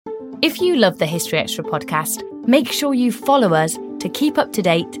If you love the History Extra podcast, make sure you follow us to keep up to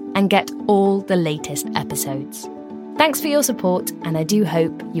date and get all the latest episodes. Thanks for your support, and I do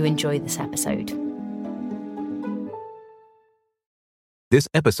hope you enjoy this episode. This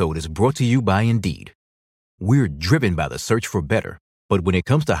episode is brought to you by Indeed. We're driven by the search for better, but when it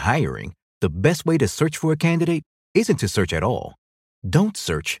comes to hiring, the best way to search for a candidate isn't to search at all. Don't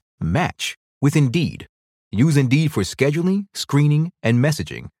search, match with Indeed. Use Indeed for scheduling, screening, and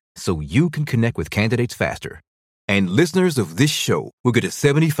messaging so you can connect with candidates faster. And listeners of this show will get a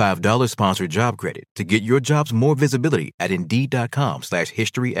 $75 sponsored job credit to get your jobs more visibility at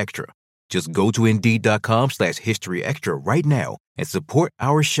Indeed.com/historyextra. Just go to Indeed.com/historyextra right now and support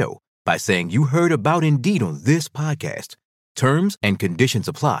our show by saying you heard about Indeed on this podcast. Terms and conditions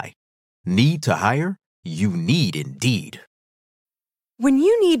apply. Need to hire? You need Indeed. When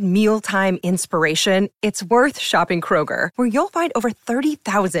you need mealtime inspiration, it's worth shopping Kroger, where you'll find over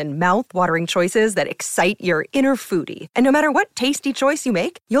 30,000 mouth-watering choices that excite your inner foodie. And no matter what tasty choice you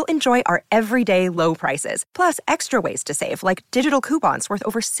make, you'll enjoy our everyday low prices, plus extra ways to save, like digital coupons worth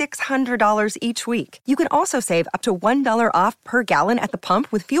over $600 each week. You can also save up to $1 off per gallon at the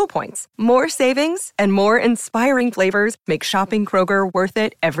pump with fuel points. More savings and more inspiring flavors make shopping Kroger worth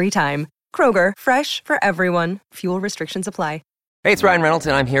it every time. Kroger, fresh for everyone. Fuel restrictions apply. Hey, it's Ryan Reynolds,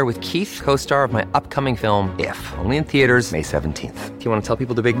 and I'm here with Keith, co-star of my upcoming film, If, only in theaters May 17th. Do you want to tell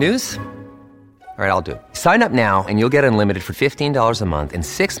people the big news? All right, I'll do it. Sign up now and you'll get unlimited for $15 a month and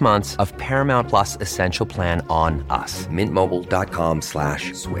 6 months of Paramount Plus Essential Plan on us.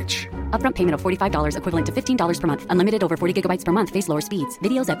 MintMobile.com/switch. Upfront payment of $45 equivalent to $15 per month. Unlimited over 40 gigabytes per month. Face lower speeds.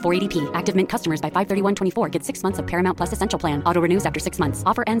 Videos at 480p. Active Mint customers by 531.24 get 6 months of Paramount Plus Essential Plan. Auto renews after 6 months.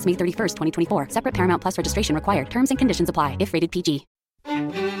 Offer ends May 31st, 2024. Separate Paramount Plus registration required. Terms and conditions apply if rated PG.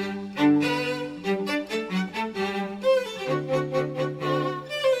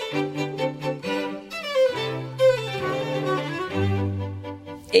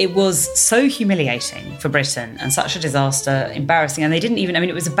 It was so humiliating for Britain and such a disaster, embarrassing. And they didn't even,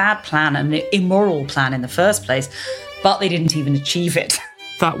 it was a bad plan, an immoral plan in the first place, but they didn't even achieve it.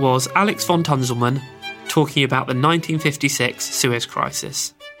 That was Alex von Tunzelmann talking about the 1956 Suez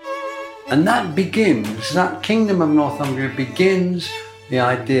Crisis. And that kingdom of Northumbria begins the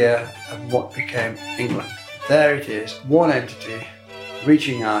idea of what became England. There it is, one entity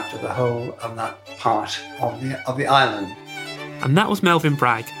reaching out to the whole of that part of the island. And that was Melvyn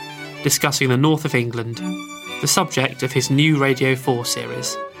Bragg discussing the north of England, the subject of his new Radio 4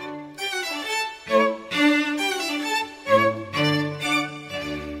 series.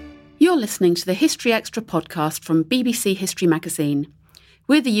 You're listening to the History Extra podcast from BBC History Magazine.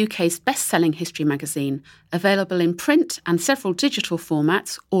 We're the UK's best-selling history magazine, available in print and several digital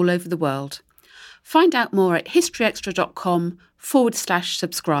formats all over the world. Find out more at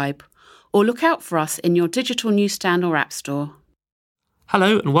historyextra.com/subscribe, or look out for us in your digital newsstand or app store.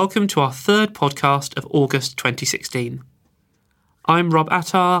 Hello and welcome to our third podcast of August 2016. I'm Rob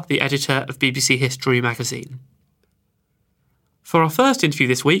Attar, the editor of BBC History Magazine. For our first interview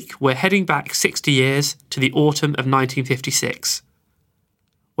this week, we're heading back 60 years to the autumn of 1956,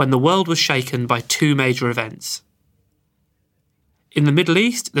 when the world was shaken by two major events. In the Middle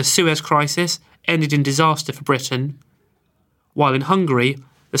East, the Suez Crisis ended in disaster for Britain, while in Hungary,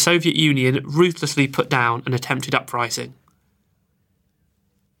 the Soviet Union ruthlessly put down an attempted uprising.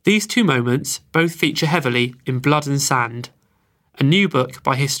 These two moments both feature heavily in Blood and Sand, a new book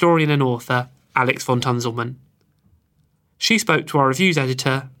by historian and author Alex von Tunzelmann. She spoke to our reviews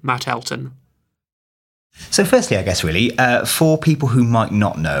editor, Matt Elton. So firstly, I guess really, for people who might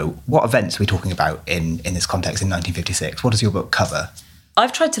not know, what events are we talking about in this context in 1956? What does your book cover?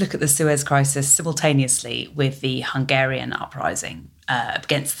 I've tried to look at the Suez Crisis simultaneously with the Hungarian uprising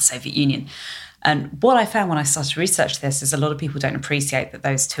against the Soviet Union. And what I found when I started to research this is a lot of people don't appreciate that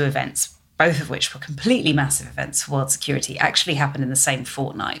those two events, both of which were completely massive events for world security, actually happened in the same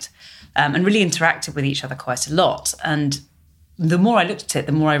fortnight and really interacted with each other quite a lot. And the more I looked at it,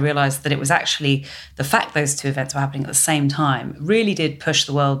 the more I realised that it was actually the fact those two events were happening at the same time really did push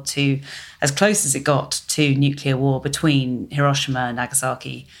the world to as close as it got to nuclear war between Hiroshima and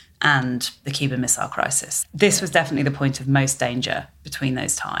Nagasaki and the Cuban Missile Crisis. This was definitely the point of most danger between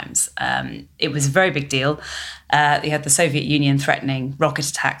those times. It was a very big deal. You had the Soviet Union threatening rocket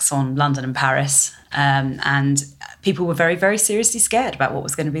attacks on London and Paris, and people were very, very seriously scared about what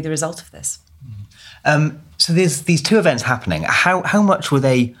was going to be the result of this. So there's these two events happening. How much were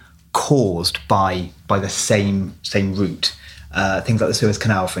they caused by the same route? Things like the Suez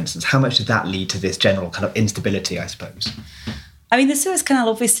Canal, for instance. How much did that lead to this general kind of instability, I suppose? I mean, the Suez Canal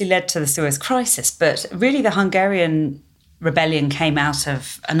obviously led to the Suez Crisis, but really the Hungarian rebellion came out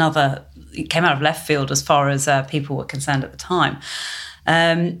of left field as far as people were concerned at the time.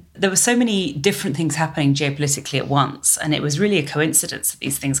 There were so many different things happening geopolitically at once, and it was really a coincidence that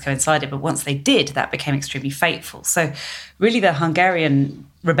these things coincided. But once they did, that became extremely fateful. So really the Hungarian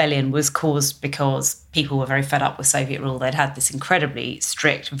rebellion was caused because people were very fed up with Soviet rule. They'd had this incredibly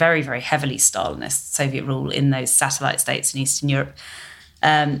strict, very, very heavily Stalinist Soviet rule in those satellite states in Eastern Europe.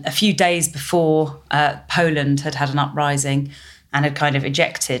 A few days before, Poland had an uprising and had kind of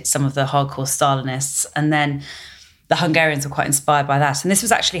ejected some of the hardcore Stalinists. And then the Hungarians were quite inspired by that. And this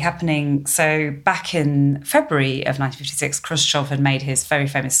was actually happening. So back in February of 1956, Khrushchev had made his very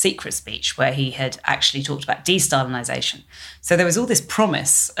famous secret speech where he had actually talked about de-Stalinisation. So there was all this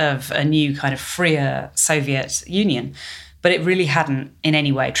promise of a new kind of freer Soviet Union, but it really hadn't in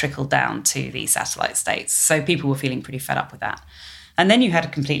any way trickled down to the satellite states. So people were feeling pretty fed up with that. And then you had a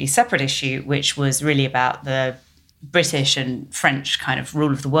completely separate issue, which was really about the British and French kind of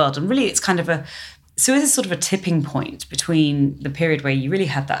rule of the world. And really it's kind of Suez is sort of a tipping point between the period where you really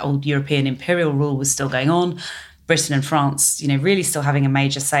had that old European imperial rule was still going on, Britain and France, really still having a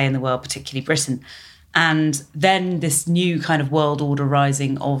major say in the world, particularly Britain. And then this new kind of world order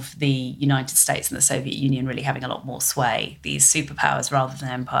rising of the United States and the Soviet Union really having a lot more sway, these superpowers rather than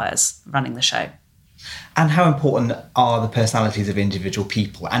empires running the show. And how important are the personalities of individual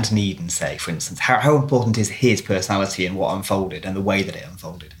people? Anthony Eden, say, for instance, how important is his personality and what unfolded and the way that it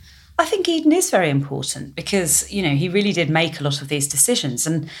unfolded? I think Eden is very important because, he really did make a lot of these decisions.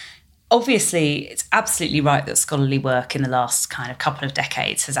 And obviously, it's absolutely right that scholarly work in the last kind of couple of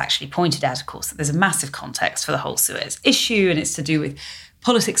decades has actually pointed out, of course, that there's a massive context for the whole Suez issue, and it's to do with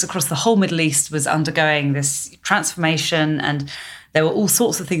politics across the whole Middle East was undergoing this transformation, and there were all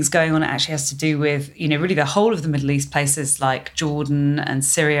sorts of things going on. It actually has to do with, really the whole of the Middle East, places like Jordan and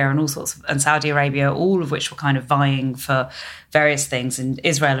Syria and all sorts of, and Saudi Arabia, all of which were kind of vying for various things. And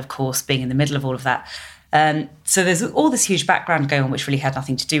Israel, of course, being in the middle of all of that. So there's all this huge background going on, which really had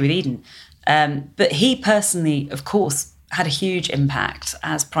nothing to do with Eden. But he personally, of course, had a huge impact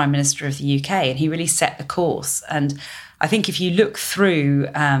as Prime Minister of the UK, and he really set the course. And I think if you look through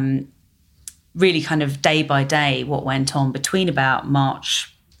really kind of day by day what went on between about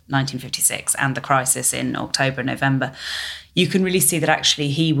March 1956 and the crisis in October, November, you can really see that actually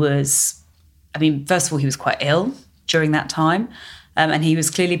he was, first of all, he was quite ill during that time. And he was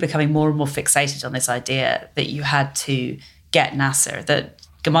clearly becoming more and more fixated on this idea that you had to get Nasser, that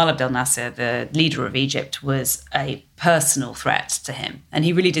Gamal Abdel Nasser, the leader of Egypt, was a personal threat to him. And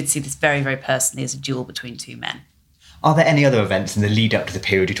he really did see this very, very personally as a duel between two men. Are there any other events in the lead up to the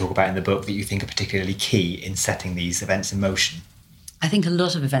period you talk about in the book that you think are particularly key in setting these events in motion? I think a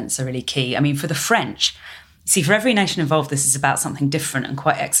lot of events are really key. For the French, see, for every nation involved, this is about something different and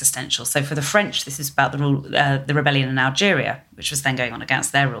quite existential. So for the French, this is about the rebellion in Algeria, which was then going on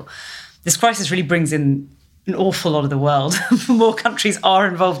against their rule. This crisis really brings in an awful lot of the world. More countries are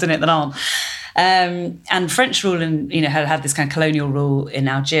involved in it than aren't. And French rule had this kind of colonial rule in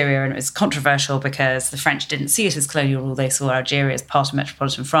Algeria, and it was controversial because the French didn't see it as colonial rule. They saw Algeria as part of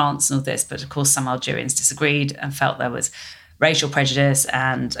metropolitan France and all this. But of course, some Algerians disagreed and felt there was racial prejudice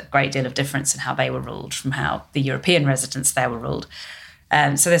and a great deal of difference in how they were ruled from how the European residents there were ruled.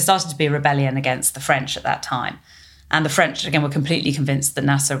 So there started to be a rebellion against the French at that time. And the French, again, were completely convinced that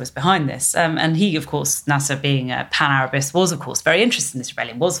Nasser was behind this. And he, of course, Nasser being a pan-Arabist, was, of course, very interested in this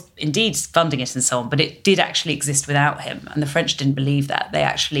rebellion, was indeed funding it and so on, but it did actually exist without him. And the French didn't believe that. They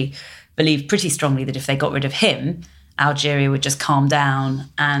actually believed pretty strongly that if they got rid of him, Algeria would just calm down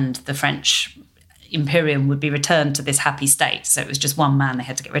and the French imperium would be returned to this happy state. So it was just one man they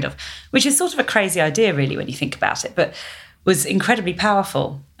had to get rid of, which is sort of a crazy idea, really, when you think about it. But was incredibly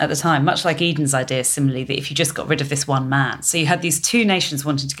powerful at the time, much like Eden's idea, similarly, that if you just got rid of this one man. So you had these two nations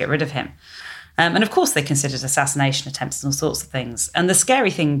wanting to get rid of him. And of course, they considered assassination attempts and all sorts of things. And the scary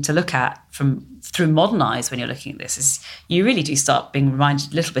thing to look at through modern eyes when you're looking at this is you really do start being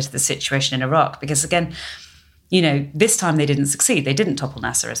reminded a little bit of the situation in Iraq. Because again, this time they didn't succeed. They didn't topple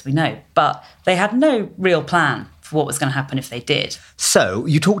Nasser, as we know. But they had no real plan for what was going to happen if they did. So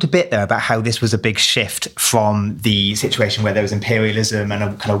you talked a bit there about how this was a big shift from the situation where there was imperialism and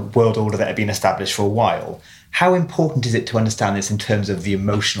a kind of world order that had been established for a while. How important is it to understand this in terms of the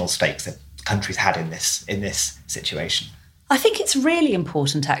emotional stakes that countries had in this situation? I think it's really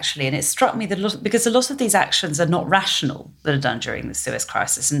important, actually, and it struck me that because a lot of these actions are not rational that are done during the Suez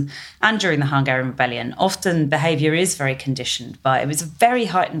crisis and during the Hungarian Rebellion. Often behaviour is very conditioned by, it was a very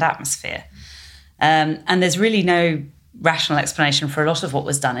heightened atmosphere. And there's really no rational explanation for a lot of what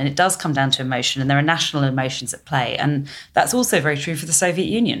was done. And it does come down to emotion, and there are national emotions at play. And that's also very true for the Soviet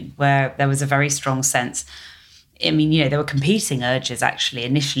Union, where there was a very strong sense I mean, there were competing urges actually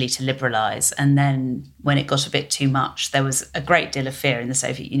initially to liberalise. And then when it got a bit too much, there was a great deal of fear in the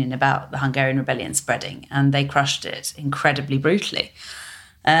Soviet Union about the Hungarian rebellion spreading, and they crushed it incredibly brutally.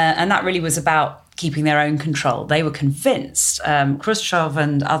 And that really was about keeping their own control. They were convinced, Khrushchev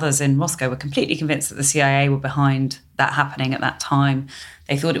and others in Moscow were completely convinced that the CIA were behind that happening at that time.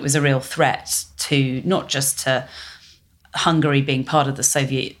 They thought it was a real threat to not just to Hungary being part of the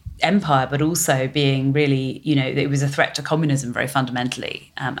Soviet empire, but also being really, it was a threat to communism very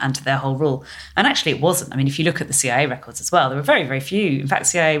fundamentally, and to their whole rule. And actually it wasn't. I mean, if you look at the CIA records as well, there were very, very few. In fact, the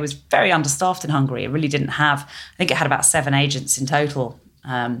CIA was very understaffed in Hungary. It really didn't have, I think it had about 7 agents in total,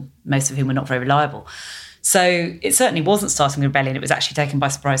 most of whom were not very reliable. So it certainly wasn't starting the rebellion. It was actually taken by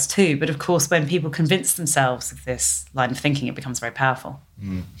surprise too. But of course, when people convince themselves of this line of thinking, it becomes very powerful.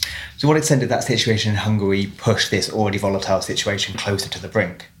 So to what extent did that situation in Hungary push this already volatile situation closer to the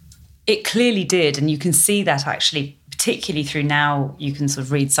brink? It clearly did. And you can see that actually, particularly through now, you can sort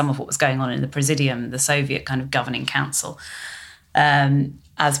of read some of what was going on in the Presidium, the Soviet kind of governing council,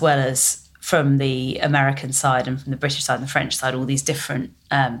 as well as from the American side and from the British side and the French side, all these different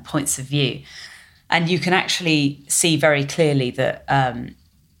points of view. And you can actually see very clearly that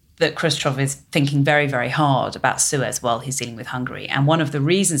that Khrushchev is thinking very, very hard about Suez while he's dealing with Hungary. And one of the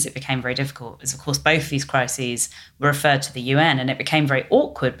reasons it became very difficult is, of course, both these crises were referred to the UN, and it became very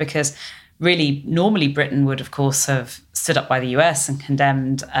awkward because really, normally Britain would, of course, have stood up by the US and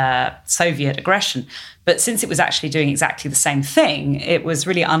condemned Soviet aggression. But since it was actually doing exactly the same thing, it was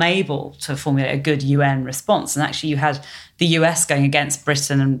really unable to formulate a good UN response. And actually, you had the US going against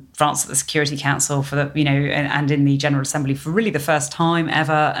Britain and France at the Security Council for the, and in the General Assembly for really the first time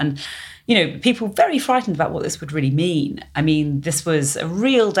ever. And, people very frightened about what this would really mean. I mean, this was a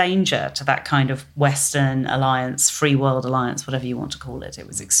real danger to that kind of Western alliance, free world alliance, whatever you want to call it. It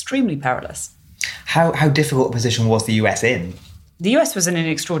was extremely perilous. How difficult a position was the US in? The US was in an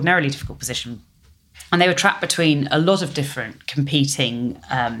extraordinarily difficult position. And they were trapped between a lot of different competing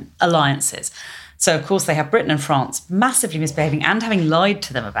alliances. So, of course, they have Britain and France massively misbehaving and having lied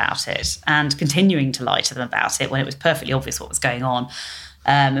to them about it and continuing to lie to them about it when it was perfectly obvious what was going on.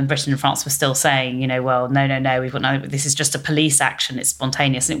 And Britain and France were still saying, well, no, we've got no, this is just a police action, it's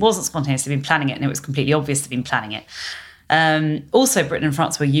spontaneous. And it wasn't spontaneous, they'd been planning it, and it was completely obvious they'd been planning it. Also, Britain and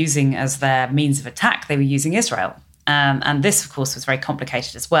France were using as their means of attack, they were using Israel. And this, of course, was very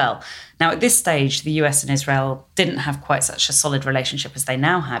complicated as well. Now, at this stage, the US and Israel didn't have quite such a solid relationship as they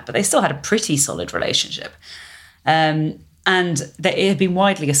now had, but they still had a pretty solid relationship. And it had been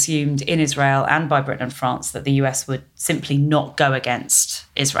widely assumed in Israel and by Britain and France that the US would simply not go against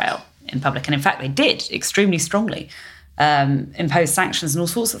Israel in public. And in fact, they did extremely strongly, impose sanctions and all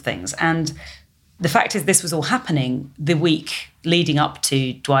sorts of things. And the fact is, this was all happening the week leading up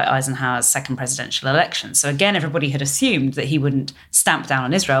to Dwight Eisenhower's second presidential election. So again, everybody had assumed that he wouldn't stamp down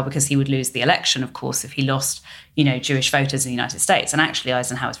on Israel because he would lose the election, of course, if he lost, Jewish voters in the United States. And actually,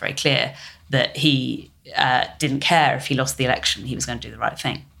 Eisenhower was very clear that he didn't care if he lost the election. He was going to do the right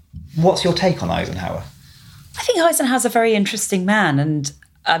thing. What's your take on Eisenhower? I think Eisenhower's a very interesting man. And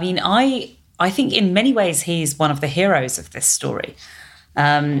I mean, I think in many ways he's one of the heroes of this story.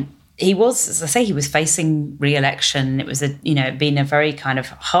 He was, as I say, he was facing re-election. It was been a very kind of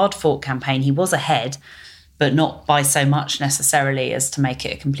hard-fought campaign. He was ahead, but not by so much necessarily as to make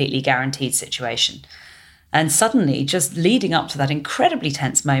it a completely guaranteed situation. And suddenly, just leading up to that incredibly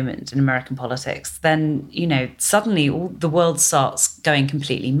tense moment in American politics, then, suddenly all the world starts going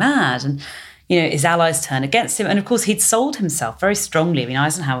completely mad. And, his allies turn against him. And of course, he'd sold himself very strongly. I mean,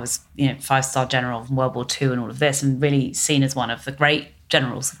 Eisenhower was, 5-star general in World War II and all of this, and really seen as one of the great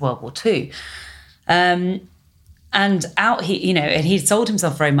generals of World War II. And he'd sold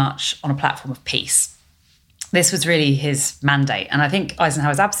himself very much on a platform of peace. This was really his mandate. And I think Eisenhower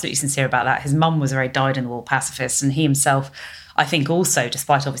was absolutely sincere about that. His mum was a very dyed-in-the-wool pacifist, and he himself, I think also,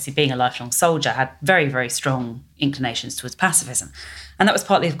 despite obviously being a lifelong soldier, had very, very strong inclinations towards pacifism. And that was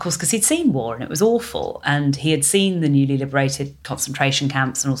partly, of course, because he'd seen war and it was awful. And he had seen the newly liberated concentration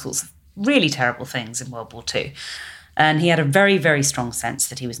camps and all sorts of really terrible things in World War II. And he had a very, very strong sense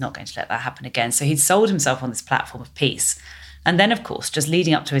that he was not going to let that happen again. So he'd sold himself on this platform of peace. And then, of course, just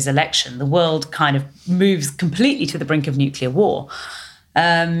leading up to his election, the world kind of moves completely to the brink of nuclear war.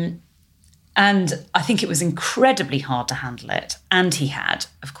 And I think it was incredibly hard to handle it. And he had,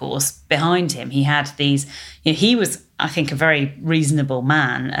 of course, behind him, he had these, he was, I think, a very reasonable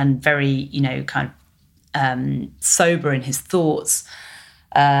man and very, kind of sober in his thoughts,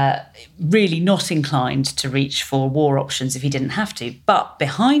 really not inclined to reach for war options if he didn't have to. But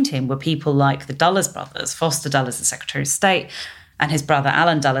behind him were people like the Dulles brothers, Foster Dulles, the Secretary of State, and his brother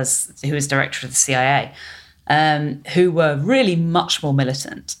Alan Dulles, who was director of the CIA. who were really much more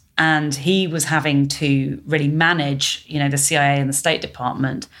militant. And he was having to really manage, the CIA and the State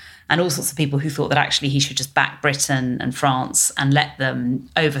Department and all sorts of people who thought that actually he should just back Britain and France and let them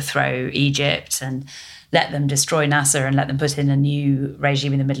overthrow Egypt and let them destroy Nasser and let them put in a new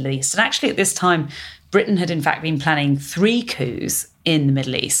regime in the Middle East. And actually at this time, Britain had in fact been planning 3 coups in the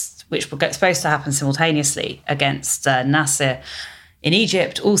Middle East, which were supposed to happen simultaneously against Nasser in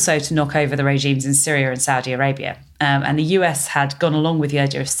Egypt, also to knock over the regimes in Syria and Saudi Arabia. And the US had gone along with the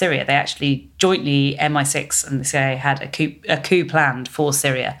idea of Syria. They actually jointly, MI6 and the CIA, had a coup planned for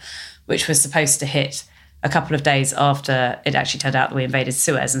Syria, which was supposed to hit a couple of days after it actually turned out that we invaded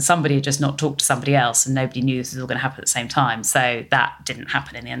Suez. And somebody had just not talked to somebody else and nobody knew this was all going to happen at the same time. So that didn't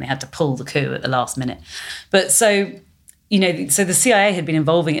happen in the end. They had to pull the coup at the last minute. But so the CIA had been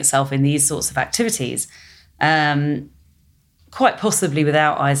involving itself in these sorts of activities, quite possibly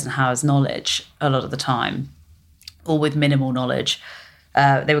without Eisenhower's knowledge a lot of the time, or with minimal knowledge.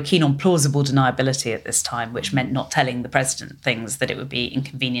 They were keen on plausible deniability at this time, which meant not telling the president things that it would be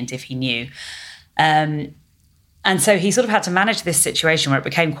inconvenient if he knew. And so he sort of had to manage this situation where it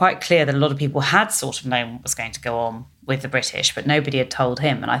became quite clear that a lot of people had sort of known what was going to go on with the British, but nobody had told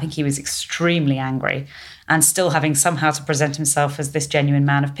him. And I think he was extremely angry and still having somehow to present himself as this genuine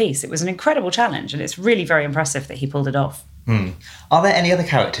man of peace. It was an incredible challenge, and it's really very impressive that he pulled it off. Are there any other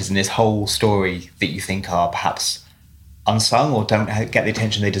characters in this whole story that you think are perhaps unsung or don't get the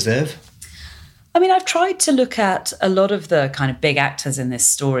attention they deserve? I mean, I've tried to look at a lot of the kind of big actors in this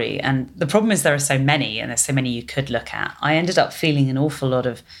story, and the problem is there are so many, and there's so many you could look at. I ended up feeling an awful lot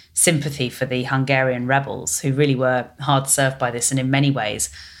of sympathy for the Hungarian rebels, who really were hard served by this, and in many ways,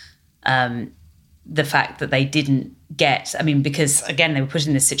 the fact that they didn't get, because, again, they were put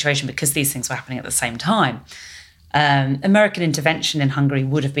in this situation because these things were happening at the same time. American intervention in Hungary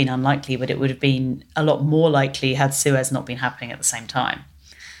would have been unlikely, but it would have been a lot more likely had Suez not been happening at the same time.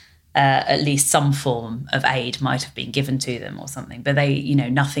 At least some form of aid might have been given to them or something, but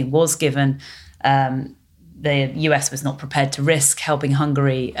nothing was given. The US was not prepared to risk helping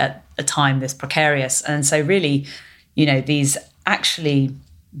Hungary at a time this precarious. And so really, these actually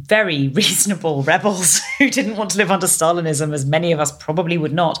very reasonable rebels who didn't want to live under Stalinism, as many of us probably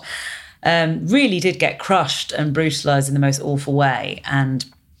would not, really did get crushed and brutalised in the most awful way. And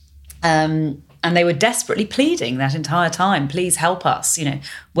they were desperately pleading that entire time, please help us.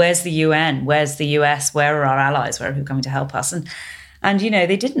 Where's the UN? Where's the US? Where are our allies? Where are people coming to help us? And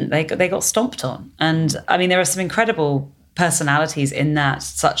they didn't. They got stomped on. And there are some incredible personalities in that,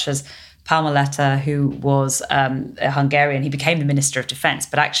 such as Palmoletta, who was a Hungarian. He became the Minister of Defence,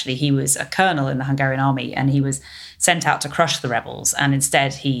 but actually he was a colonel in the Hungarian army, and he was sent out to crush the rebels. And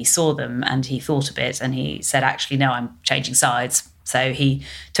instead he saw them and he thought a bit and he said, actually, no, I'm changing sides. So he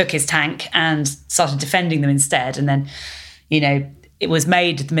took his tank and started defending them instead. And then, it was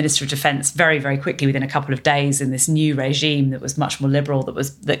made the Minister of Defence very, very quickly, within a couple of days, in this new regime that was much more liberal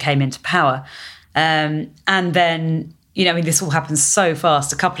that came into power. And then, this all happened so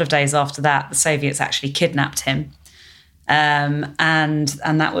fast. A couple of days after that, the Soviets actually kidnapped him. And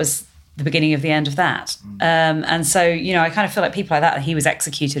that was the beginning of the end of that. And so, I kind of feel like people like that, he was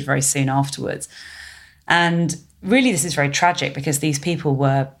executed very soon afterwards. And really, this is very tragic because these people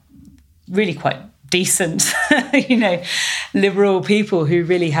were really quite decent, liberal people who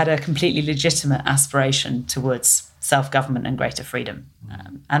really had a completely legitimate aspiration towards self-government and greater freedom.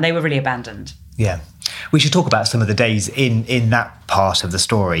 And they were really abandoned. Yeah. We should talk about some of the days in that part of the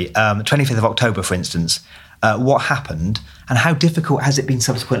story. 25th of October, for instance, what happened and how difficult has it been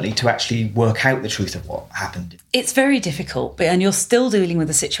subsequently to actually work out the truth of what happened? It's very difficult, and you're still dealing with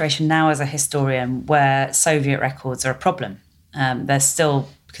a situation now as a historian where Soviet records are a problem. There's still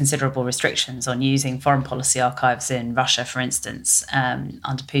considerable restrictions on using foreign policy archives in Russia, for instance.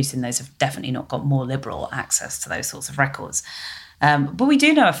 Under Putin, those have definitely not got more liberal access to those sorts of records. But we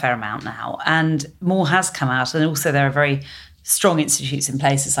do know a fair amount now, and more has come out. And also there are very strong institutes in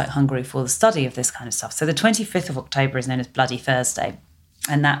places like Hungary for the study of this kind of stuff. So the 25th of October is known as Bloody Thursday.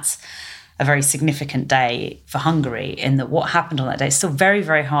 And that's a very significant day for Hungary in that what happened on that day, it's still very,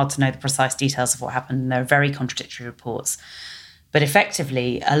 very hard to know the precise details of what happened. And there are very contradictory reports. But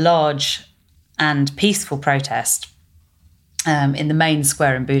effectively, a large and peaceful protest in the main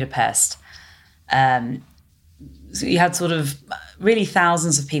square in Budapest. So you had sort of really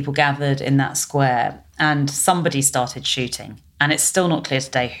thousands of people gathered in that square, and somebody started shooting. And it's still not clear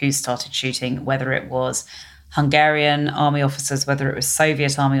today who started shooting, whether it was Hungarian army officers, whether it was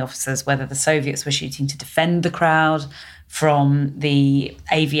Soviet army officers, whether the Soviets were shooting to defend the crowd from the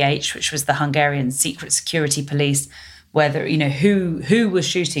AVH, which was the Hungarian secret security police. Whether, who was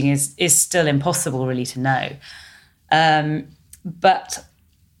shooting is still impossible really to know. But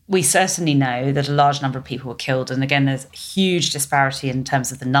we certainly know that a large number of people were killed. And again, there's huge disparity in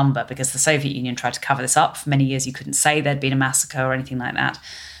terms of the number, because the Soviet Union tried to cover this up. For many years, you couldn't say there'd been a massacre or anything like that.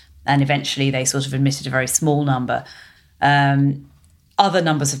 And eventually they sort of admitted a very small number. Other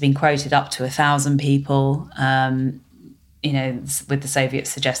numbers have been quoted up to 1,000 people, with the Soviets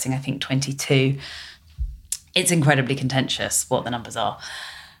suggesting, I think, 22. It's incredibly contentious what the numbers are.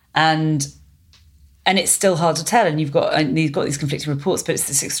 And it's still hard to tell. And you've got these conflicting reports, but it's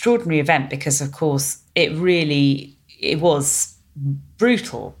this extraordinary event because, of course, it was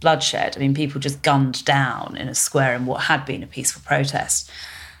brutal bloodshed. I mean, people just gunned down in a square in what had been a peaceful protest.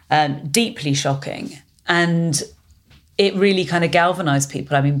 Deeply shocking. And it really kind of galvanised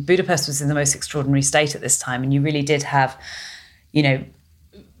people. I mean, Budapest was in the most extraordinary state at this time, and you really did have,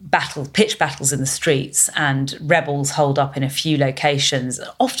 pitched battles in the streets and rebels holed up in a few locations,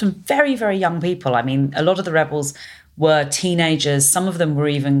 often very, very young people. I mean, a lot of the rebels were teenagers. Some of them were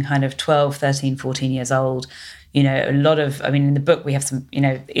even kind of 12, 13, 14 years old. In the book we have some,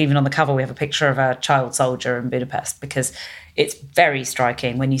 even on the cover we have a picture of a child soldier in Budapest, because it's very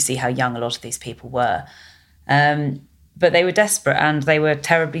striking when you see how young a lot of these people were. But they were desperate, and they were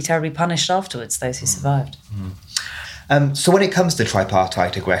terribly, terribly punished afterwards, those who survived. So when it comes to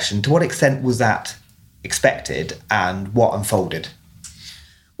tripartite aggression, to what extent was that expected, and what unfolded?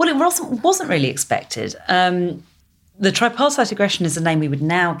 Well, it wasn't really expected. The tripartite aggression is the name we would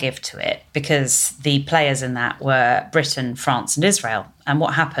now give to it, because the players in that were Britain, France and Israel. And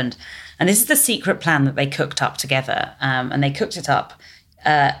what happened, and this is the secret plan that they cooked up together, and they cooked it up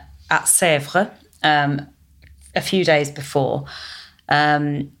at Sèvres a few days before,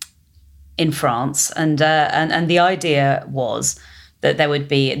 in France, and the idea was that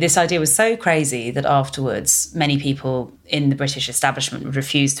this idea was so crazy that afterwards many people in the British establishment would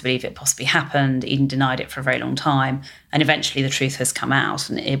refuse to believe it possibly happened, even denied it for a very long time, and eventually the truth has come out,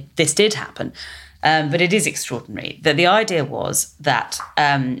 and this did happen. But it is extraordinary that the idea was that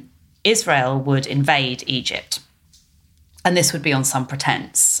Israel would invade Egypt, and this would be on some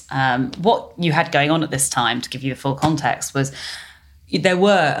pretense. What you had going on at this time, to give you the full context, was there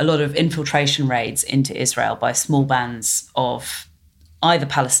were a lot of infiltration raids into Israel by small bands of either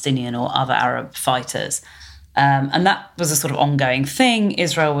Palestinian or other Arab fighters. And that was a sort of ongoing thing.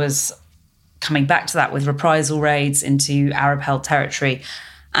 Israel was coming back to that with reprisal raids into Arab-held territory.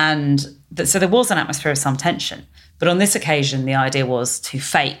 And so there was an atmosphere of some tension. But on this occasion, the idea was to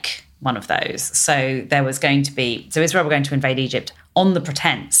fake one of those. So Israel were going to invade Egypt on the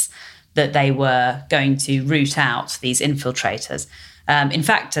pretense that they were going to root out these infiltrators. In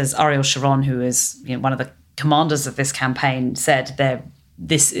fact, as Ariel Sharon, who is one of the commanders of this campaign, said,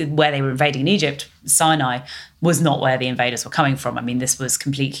 where they were invading in Egypt, Sinai, was not where the invaders were coming from. I mean, this was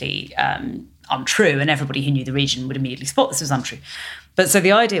completely untrue, and everybody who knew the region would immediately spot this was untrue. But so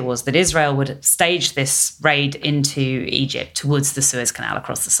the idea was that Israel would stage this raid into Egypt towards the Suez Canal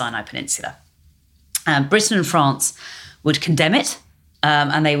across the Sinai Peninsula. Britain and France would condemn it,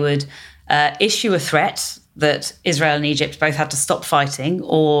 and they would issue a threat that Israel and Egypt both had to stop fighting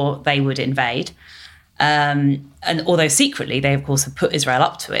or they would invade. And although secretly they, of course, had put Israel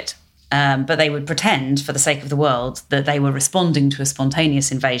up to it, but they would pretend, for the sake of the world, that they were responding to a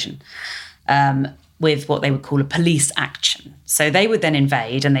spontaneous invasion with what they would call a police action. So they would then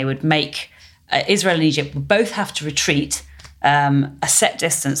invade, and they would make Israel and Egypt would both have to retreat a set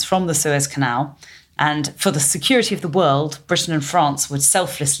distance from the Suez Canal. And for the security of the world, Britain and France would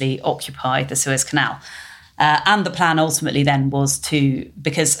selflessly occupy the Suez Canal. And the plan ultimately then was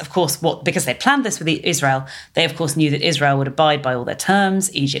because they planned this with Israel, they of course knew that Israel would abide by all their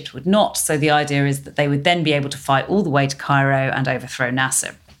terms, Egypt would not. So the idea is that they would then be able to fight all the way to Cairo and overthrow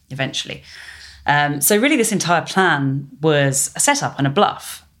Nasser eventually. So really this entire plan was a setup and a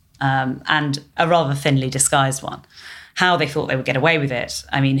bluff, and a rather thinly disguised one. How they thought they would get away with it,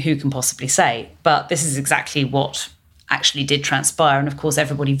 I mean, who can possibly say? But this is exactly what actually did transpire. And of course,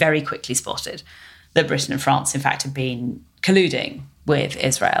 everybody very quickly spotted that Britain and France, in fact, had been colluding with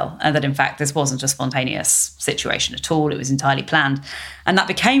Israel, and that, in fact, this wasn't a spontaneous situation at all. It was entirely planned. And that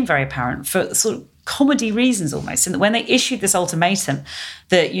became very apparent for sort of comedy reasons almost, in that when they issued this ultimatum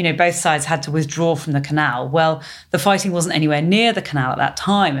that, both sides had to withdraw from the canal, well, the fighting wasn't anywhere near the canal at that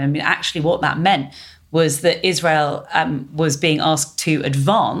time. I mean, actually what that meant was that Israel was being asked to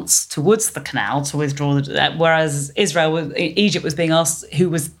advance towards the canal to withdraw, whereas Egypt was being asked,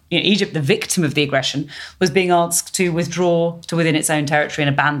 Egypt, the victim of the aggression, was being asked to withdraw to within its own territory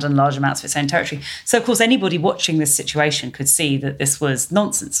and abandon large amounts of its own territory. So, of course, anybody watching this situation could see that this was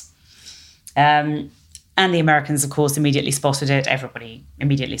nonsense. And the Americans, of course, immediately spotted it. Everybody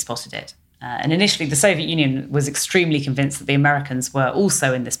immediately spotted it. And initially, the Soviet Union was extremely convinced that the Americans were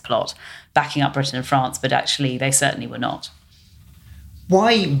also in this plot, backing up Britain and France, but actually they certainly were not.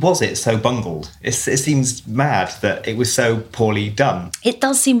 Why was it so bungled? It seems mad that it was so poorly done. It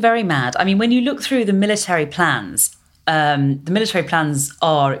does seem very mad. I mean, when you look through the military plans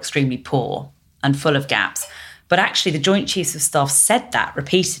are extremely poor and full of gaps. But actually, the Joint Chiefs of Staff said that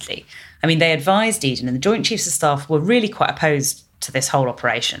repeatedly. I mean, they advised Eden, and the Joint Chiefs of Staff were really quite opposed to this whole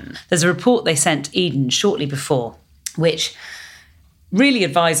operation. There's a report they sent Eden shortly before, which really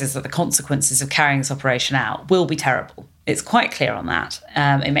advises that the consequences of carrying this operation out will be terrible. It's quite clear on that.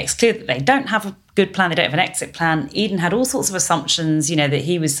 It makes clear that they don't have a good plan, they don't have an exit plan. Eden had all sorts of assumptions, that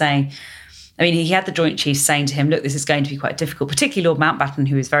he was saying. I mean, he had the Joint Chiefs saying to him, look, this is going to be quite difficult, particularly Lord Mountbatten,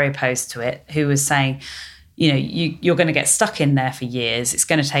 who was very opposed to it, who was saying, you're going to get stuck in there for years. It's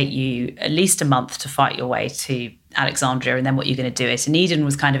going to take you at least a month to fight your way to Alexandria, and then what you're going to do it. And Eden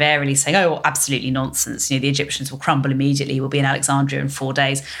was kind of airily saying, oh, absolutely nonsense. The Egyptians will crumble immediately. We'll be in Alexandria in 4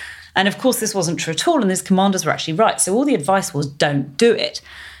 days. And of course, this wasn't true at all. And his commanders were actually right. So all the advice was don't do it.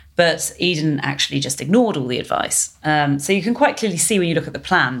 But Eden actually just ignored all the advice. So you can quite clearly see when you look at the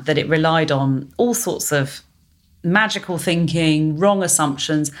plan that it relied on all sorts of magical thinking, wrong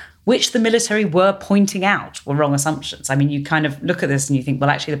assumptions, which the military were pointing out were wrong assumptions. I mean, you kind of look at this and you think, well,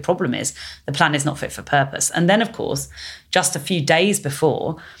 actually, the problem is the plan is not fit for purpose. And then, of course, just a few days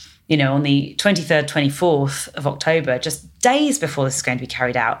before, on the 23rd, 24th of October, just days before this is going to be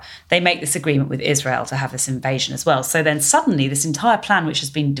carried out, they make this agreement with Israel to have this invasion as well. So then suddenly this entire plan, which has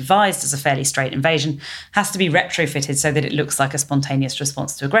been devised as a fairly straight invasion, has to be retrofitted so that it looks like a spontaneous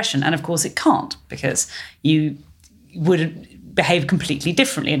response to aggression. And of course it can't, because you would behave completely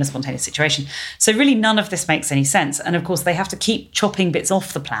differently in a spontaneous situation. So really none of this makes any sense. And of course they have to keep chopping bits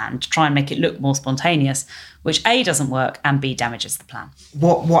off the plan to try and make it look more spontaneous, which A, doesn't work, and B, damages the plan.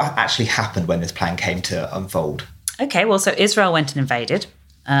 What actually happened when this plan came to unfold? Okay, well, so Israel went and invaded,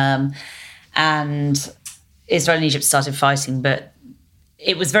 and Israel and Egypt started fighting, but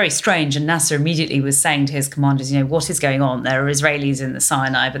it was very strange, and Nasser immediately was saying to his commanders, what is going on? There are Israelis in the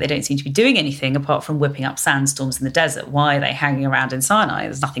Sinai, but they don't seem to be doing anything apart from whipping up sandstorms in the desert. Why are they hanging around in Sinai?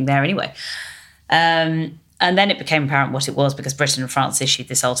 There's nothing there anyway. And then it became apparent what it was, because Britain and France issued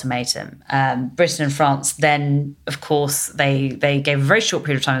this ultimatum. Britain and France then, of course, they gave a very short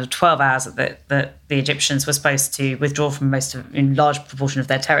period of time, of 12 hours, that the Egyptians were supposed to withdraw from in large proportion of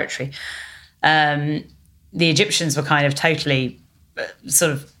their territory. The Egyptians were kind of totally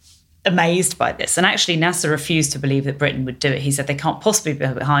sort of amazed by this. And actually Nasser refused to believe that Britain would do it. He said they can't possibly be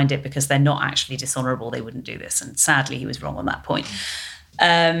behind it because they're not actually dishonourable. They wouldn't do this. And sadly, he was wrong on that point.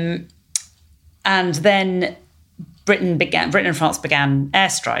 And then Britain and France began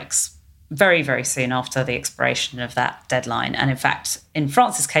airstrikes very, very soon after the expiration of that deadline. And in fact, in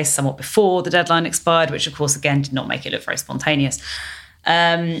France's case, somewhat before the deadline expired, which of course, again, did not make it look very spontaneous.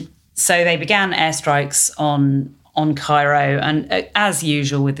 So they began airstrikes on Cairo. And as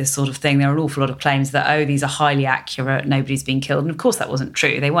usual with this sort of thing, there are an awful lot of claims that, these are highly accurate, nobody's been killed. And of course that wasn't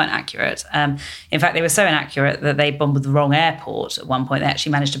true. They weren't accurate. In fact, they were so inaccurate that they bombed the wrong airport at one point. They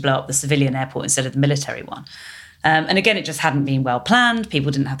actually managed to blow up the civilian airport instead of the military one. And again, it just hadn't been well planned. People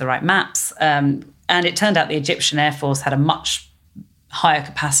didn't have the right maps. And it turned out the Egyptian Air Force had a much higher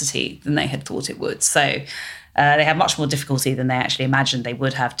capacity than they had thought it would. So they had much more difficulty than they actually imagined they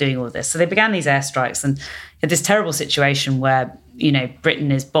would have doing all of this. So they began these airstrikes, and had this terrible situation where,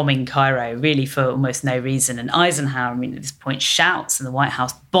 Britain is bombing Cairo really for almost no reason. And Eisenhower, at this point, shouts in the White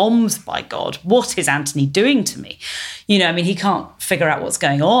House, "Bombs, by God, what is Anthony doing to me?" He can't figure out what's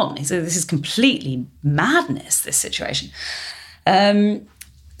going on. He said, this is completely madness, this situation.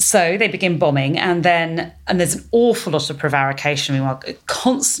 So they begin bombing, and there's an awful lot of prevarication. Meanwhile,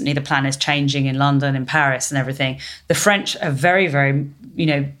 constantly the plan is changing in London, in Paris and everything. The French are very, very,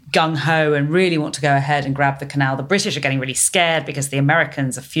 gung-ho and really want to go ahead and grab the canal. The British are getting really scared because the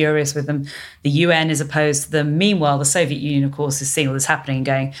Americans are furious with them. The UN is opposed to them. Meanwhile, the Soviet Union, of course, is seeing all this happening and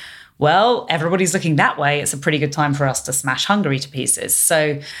going, well, everybody's looking that way. It's a pretty good time for us to smash Hungary to pieces.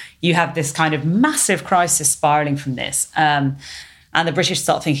 So you have this kind of massive crisis spiraling from this. And the British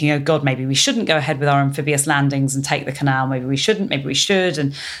start thinking, oh, God, maybe we shouldn't go ahead with our amphibious landings and take the canal. Maybe we shouldn't, maybe we should.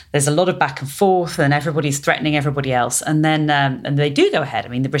 And there's a lot of back and forth, and everybody's threatening everybody else. And then and they do go ahead.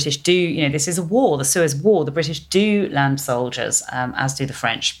 The British do, this is a war, the Suez War. The British do land soldiers, as do the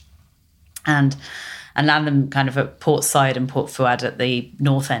French, and land them kind of at Port Said and Port Fouad at the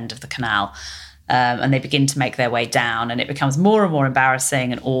north end of the canal. And they begin to make their way down, and it becomes more and more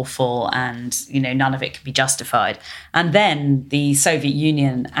embarrassing and awful, and none of it can be justified. And then the Soviet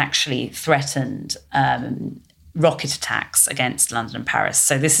Union actually threatened rocket attacks against London and Paris.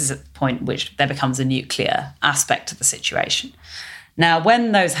 So this is a point which there becomes a nuclear aspect of the situation. Now,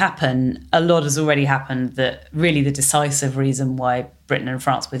 when those happen, a lot has already happened. That really the decisive reason why Britain and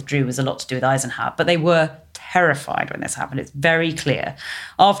France withdrew was a lot to do with Eisenhower, but they were terrified when this happened. It's very clear.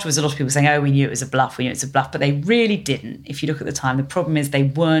 Afterwards, a lot of people saying, oh, we knew it was a bluff, but they really didn't. If you look at the time, the problem is they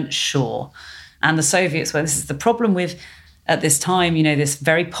weren't sure. And the Soviets this is the problem with, at this time, this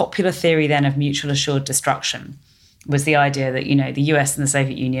very popular theory then of mutual assured destruction was the idea that, the US and the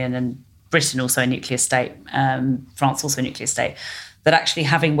Soviet Union and Britain also a nuclear state, France also a nuclear state, that actually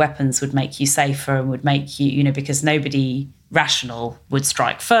having weapons would make you safer and would make you, because nobody rational would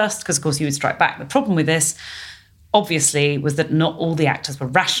strike first, because of course you would strike back. The problem with this, obviously, was that not all the actors were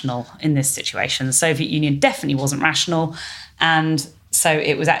rational in this situation. The Soviet Union definitely wasn't rational. And so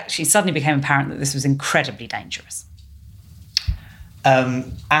it was actually suddenly became apparent that this was incredibly dangerous.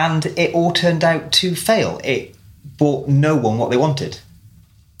 And it all turned out to fail. It brought no one what they wanted.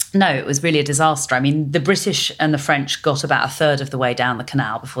 No, it was really a disaster. I mean, the British and the French got about a third of the way down the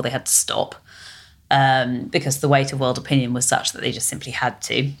canal before they had to stop, because the weight of world opinion was such that they just simply had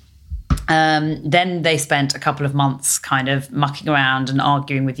to. Then they spent a couple of months kind of mucking around and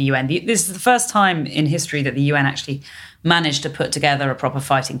arguing with the UN. This is the first time in history that the UN actually managed to put together a proper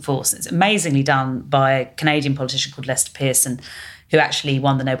fighting force. It's amazingly done by a Canadian politician called Lester Pearson, who actually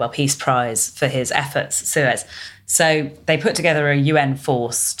won the Nobel Peace Prize for his efforts at Suez. So they put together a UN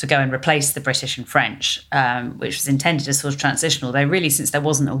force to go and replace the British and French, which was intended as sort of transitional. Though really, since there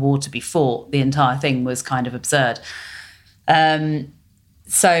wasn't a war to be fought, the entire thing was kind of absurd.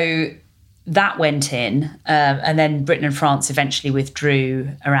 So that went in, and then Britain and France eventually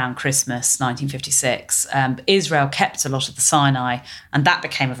withdrew around Christmas 1956. Israel kept a lot of the Sinai, and that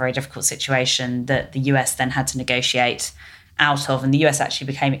became a very difficult situation that the US then had to negotiate out of. And the US actually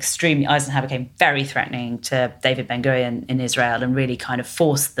became Eisenhower became very threatening to David Ben-Gurion in Israel and really kind of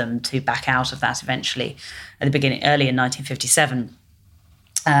forced them to back out of that eventually early in 1957.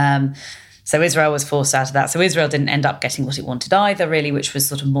 So Israel was forced out of that. So Israel didn't end up getting what it wanted either, really, which was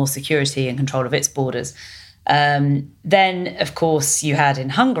sort of more security and control of its borders. Then, of course, you had in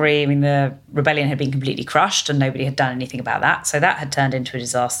Hungary, the rebellion had been completely crushed and nobody had done anything about that. So that had turned into a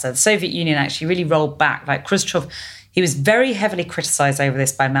disaster. The Soviet Union actually really rolled back. Like Khrushchev, he was very heavily criticised over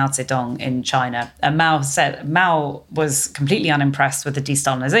this by Mao Zedong in China. And Mao was completely unimpressed with the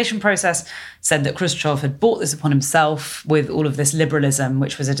de-Stalinisation process, said that Khrushchev had brought this upon himself with all of this liberalism,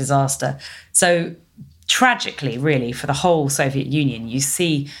 which was a disaster. So tragically, really, for the whole Soviet Union, you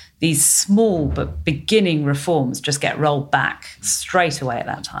see these small but beginning reforms just get rolled back straight away at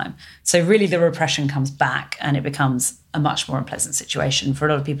that time. So really the repression comes back and it becomes a much more unpleasant situation for a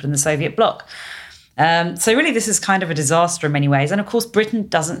lot of people in the Soviet bloc. So really this is kind of a disaster in many ways. And of course,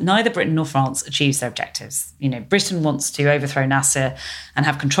 neither Britain nor France achieves their objectives. Britain wants to overthrow Nasser and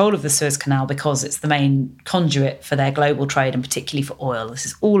have control of the Suez Canal because it's the main conduit for their global trade and particularly for oil. This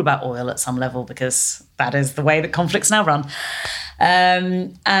is all about oil at some level because that is the way that conflicts now run.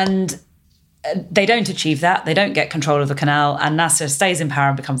 And they don't achieve that. They don't get control of the canal, and Nasser stays in power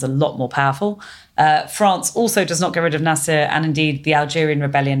and becomes a lot more powerful. France also does not get rid of Nasser, and indeed the Algerian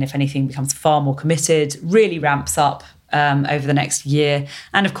rebellion, if anything, becomes far more committed, really ramps up over the next year,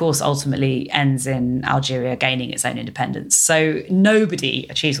 and of course ultimately ends in Algeria gaining its own independence. So nobody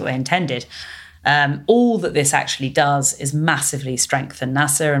achieves what they intended. All that this actually does is massively strengthen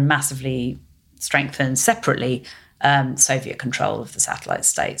Nasser and massively strengthen separately Soviet control of the satellite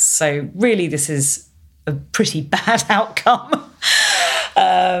states. So really this is a pretty bad outcome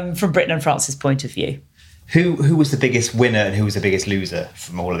from Britain and France's point of view. Who was the biggest winner and who was the biggest loser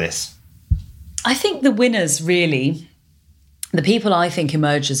from all of this? I think the winners really, the people I think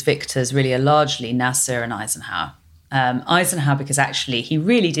emerge as victors really are largely Nasser and Eisenhower. Eisenhower because actually he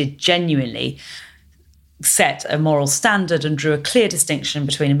really did genuinely set a moral standard and drew a clear distinction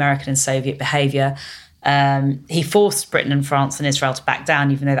between American and Soviet behaviour. He forced Britain and France and Israel to back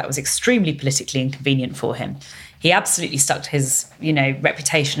down, even though that was extremely politically inconvenient for him. He absolutely stuck to his,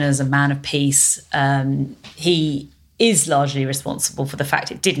 reputation as a man of peace. He is largely responsible for the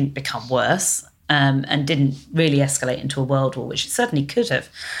fact it didn't become worse and didn't really escalate into a world war, which it certainly could have.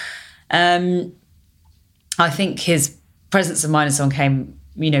 I think his presence of mind and so on came,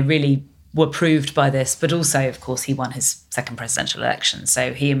 really were proved by this, but also, of course, he won his second presidential election.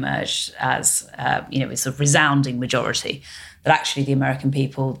 So he emerged as, a sort of resounding majority that actually the American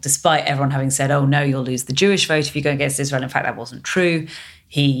people, despite everyone having said, oh, no, you'll lose the Jewish vote if you go against Israel. In fact, that wasn't true.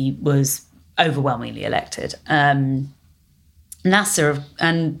 He was overwhelmingly elected. Nasser,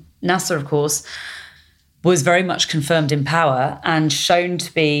 of course, was very much confirmed in power and shown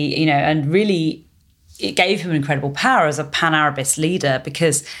to be, and really it gave him incredible power as a pan-Arabist leader,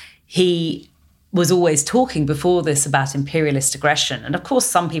 because he was always talking before this about imperialist aggression. And of course,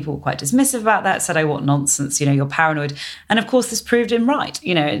 some people were quite dismissive about that, said, oh, what nonsense, you're paranoid. And of course, this proved him right.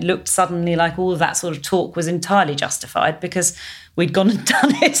 It looked suddenly like all of that sort of talk was entirely justified because we'd gone and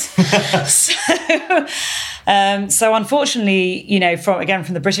done it. So unfortunately,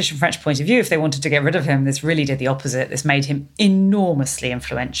 from the British and French point of view, if they wanted to get rid of him, this really did the opposite. This made him enormously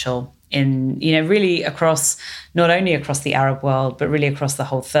influential in, really across, not only across the Arab world, but really across the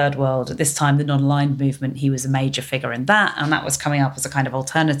whole third world. At this time, the non-aligned movement, he was a major figure in that. And that was coming up as a kind of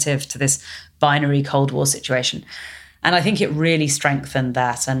alternative to this binary Cold War situation. And I think it really strengthened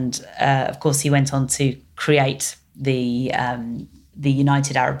that. And of course, he went on to create the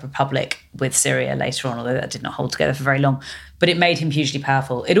United Arab Republic with Syria later on, although that did not hold together for very long. But it made him hugely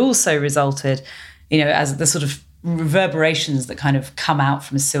powerful. It also resulted, as the sort of reverberations that kind of come out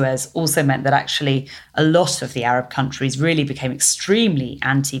from Suez also meant that actually a lot of the Arab countries really became extremely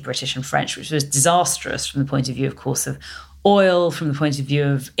anti-British and French, which was disastrous from the point of view, of course, of oil, from the point of view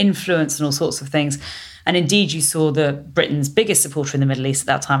of influence and all sorts of things. And indeed, you saw that Britain's biggest supporter in the Middle East at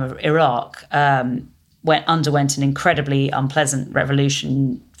that time, of Iraq, underwent an incredibly unpleasant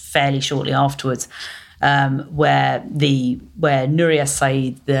revolution fairly shortly afterwards, where Nur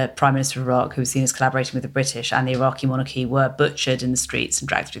Said, the Prime Minister of Iraq, who was seen as collaborating with the British, and the Iraqi monarchy were butchered in the streets and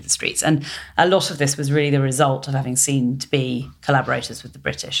dragged through the streets. And a lot of this was really the result of having seemed to be collaborators with the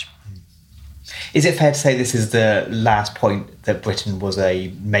British. Is it fair to say this is the last point that Britain was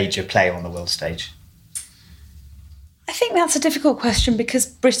a major player on the world stage? I think that's a difficult question, because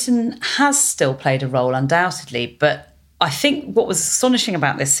Britain has still played a role, undoubtedly. But I think what was astonishing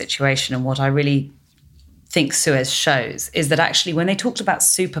about this situation, and what I really think Suez shows, is that actually when they talked about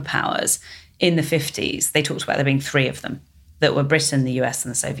superpowers in the 50s, they talked about there being three of them, that were Britain, the US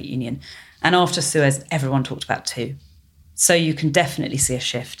and the Soviet Union. And after Suez, everyone talked about two. So you can definitely see a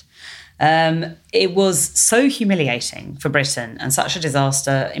shift. It was so humiliating for Britain and such a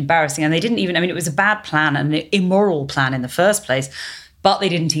disaster, embarrassing. And they didn't even, it was a bad plan, an immoral plan in the first place, but they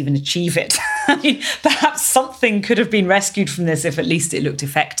didn't even achieve it. Perhaps something could have been rescued from this if at least it looked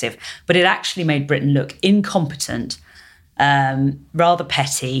effective. But it actually made Britain look incompetent, rather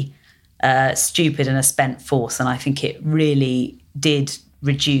petty, stupid, and a spent force. And I think it really did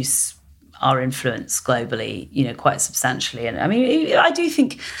reduce our influence globally, quite substantially. And I do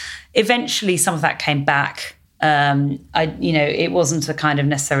think eventually some of that came back. It wasn't a kind of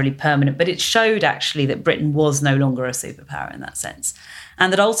necessarily permanent, but it showed actually that Britain was no longer a superpower in that sense.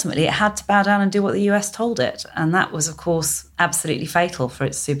 And that ultimately it had to bow down and do what the US told it. And that was, of course, absolutely fatal for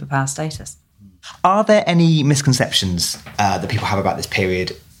its superpower status. Are there any misconceptions that people have about this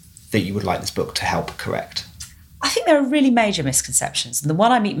period that you would like this book to help correct? I think there are really major misconceptions. And the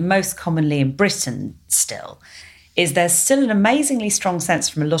one I meet most commonly in Britain still is there's still an amazingly strong sense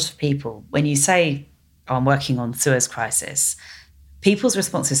from a lot of people when you say, oh, I'm working on Suez crisis, people's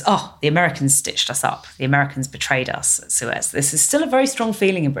response is, oh, the Americans stitched us up. The Americans betrayed us at Suez. This is still a very strong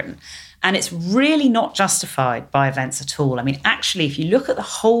feeling in Britain. And it's really not justified by events at all. Actually, if you look at the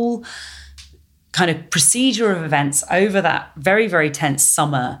whole kind of procedure of events over that very, very tense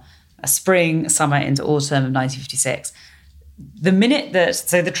summer, a spring, summer into autumn of 1956,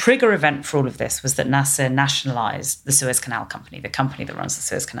 the trigger event for all of this was that Nasser nationalised the Suez Canal Company, the company that runs the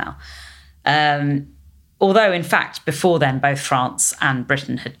Suez Canal. Although, in fact, before then, both France and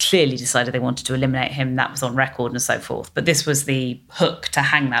Britain had clearly decided they wanted to eliminate him. That was on record and so forth. But this was the hook to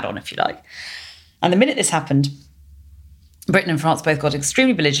hang that on, if you like. And the minute this happened, Britain and France both got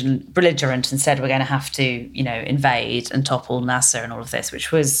extremely belligerent and said, we're going to have to, invade and topple Nasser and all of this,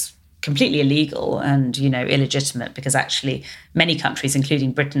 which was completely illegal and, illegitimate, because actually many countries,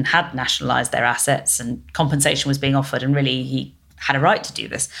 including Britain, had nationalised their assets and compensation was being offered, and really he had a right to do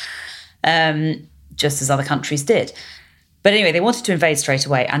this, just as other countries did. But anyway, they wanted to invade straight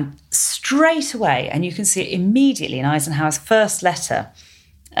away, and you can see it immediately in Eisenhower's first letter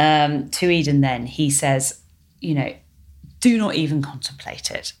to Eden then, he says, do not even contemplate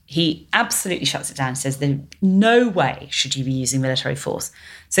it. He absolutely shuts it down and says, there's no way should you be using military force.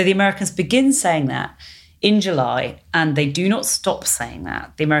 So the Americans begin saying that in July, and they do not stop saying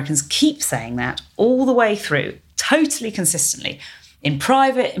that. The Americans keep saying that all the way through, totally consistently, in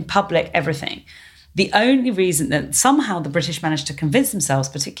private, in public, everything. The only reason that somehow the British managed to convince themselves,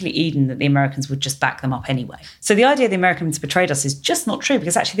 particularly Eden, that the Americans would just back them up anyway. So the idea the Americans betrayed us is just not true,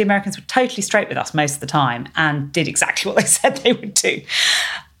 because actually the Americans were totally straight with us most of the time and did exactly what they said they would do.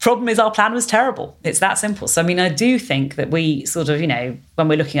 Problem is, our plan was terrible. It's that simple. So, I mean, I do think that we sort of, when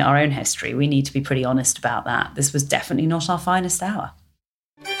we're looking at our own history, we need to be pretty honest about that. This was definitely not our finest hour.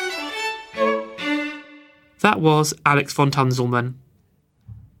 That was Alex von Tunzelmann.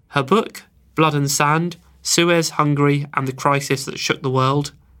 Her book, Blood and Sand, Suez, Hungary and the Crisis That Shook the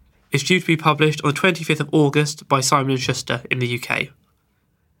World, is due to be published on the 25th of August by Simon & Schuster in the UK.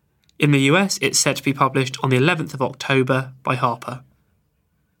 In the US, it's set to be published on the 11th of October by Harper.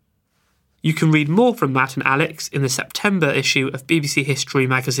 You can read more from Matt and Alex in the September issue of BBC History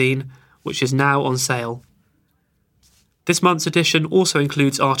magazine, which is now on sale. This month's edition also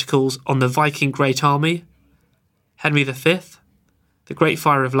includes articles on the Viking Great Army, Henry V, the Great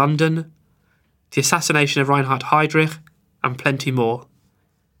Fire of London, the assassination of Reinhard Heydrich, and plenty more.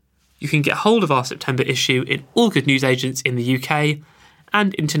 You can get hold of our September issue in all good newsagents in the UK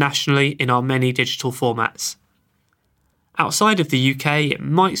and internationally in our many digital formats. Outside of the UK, it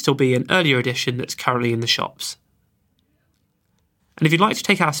might still be an earlier edition that's currently in the shops. And if you'd like to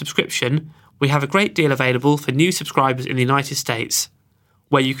take our subscription, we have a great deal available for new subscribers in the United States,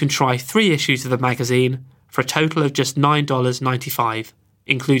 where you can try 3 issues of the magazine for a total of just $9.95,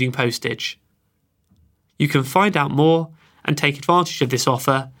 including postage. You can find out more and take advantage of this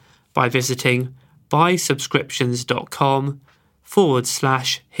offer by visiting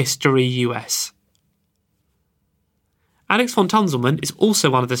buysubscriptions.com/historyus. Alex von Tunzelmann is also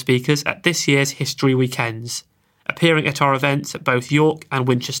one of the speakers at this year's History Weekends, appearing at our events at both York and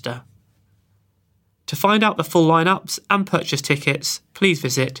Winchester. To find out the full lineups and purchase tickets, please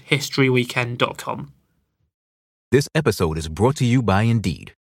visit historyweekend.com. This episode is brought to you by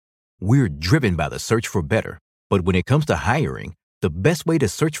Indeed. We're driven by the search for better, but when it comes to hiring, the best way to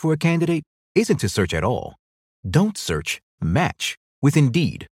search for a candidate isn't to search at all. Don't search, match with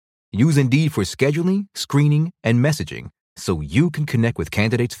Indeed. Use Indeed for scheduling, screening, and messaging so you can connect with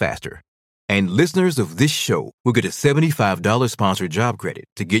candidates faster. And listeners of this show will get a $75 sponsored job credit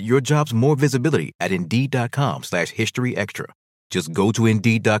to get your jobs more visibility at Indeed.com/History Extra. Just go to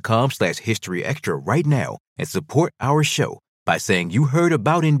Indeed.com/History Extra right now and support our show by saying you heard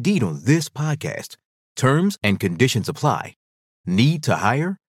about Indeed on this podcast. Terms and conditions apply. Need to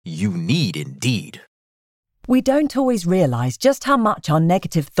hire? You need Indeed. We don't always realise just how much our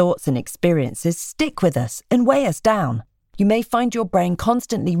negative thoughts and experiences stick with us and weigh us down. You may find your brain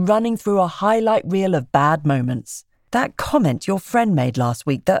constantly running through a highlight reel of bad moments. That comment your friend made last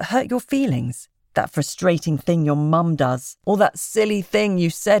week that hurt your feelings. That frustrating thing your mum does. Or that silly thing you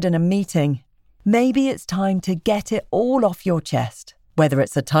said in a meeting. Maybe it's time to get it all off your chest. Whether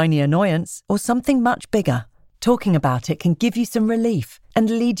it's a tiny annoyance or something much bigger, talking about it can give you some relief and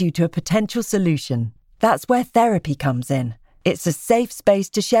lead you to a potential solution. That's where therapy comes in. It's a safe space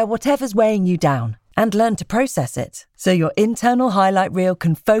to share whatever's weighing you down and learn to process it, so your internal highlight reel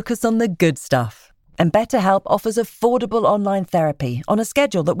can focus on the good stuff. And BetterHelp offers affordable online therapy on a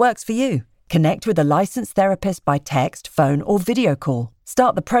schedule that works for you. Connect with a licensed therapist by text, phone, or video call.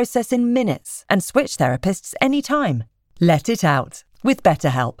 Start the process in minutes and switch therapists anytime. Let it out with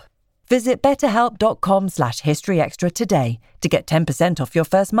BetterHelp. Visit betterhelp.com/historyextra today to get 10% off your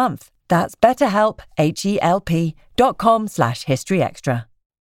first month. That's BetterHelp, HELP.com/historyextra.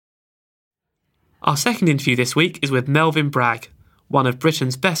 Our second interview this week is with Melvyn Bragg, one of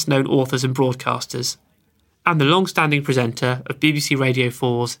Britain's best-known authors and broadcasters, and the long-standing presenter of BBC Radio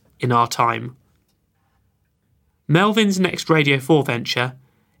 4's In Our Time. Melvyn's next Radio 4 venture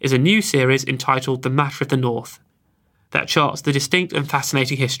is a new series entitled The Matter of the North, that charts the distinct and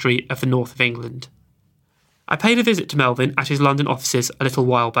fascinating history of the north of England. I paid a visit to Melvyn at his London offices a little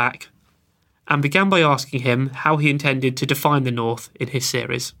while back, and began by asking him how he intended to define the north in his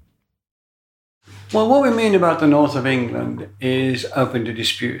series. Well, what we mean about the north of England is open to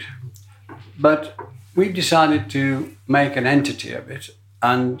dispute. But we've decided to make an entity of it,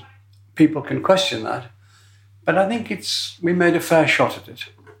 and people can question that. But I think we made a fair shot at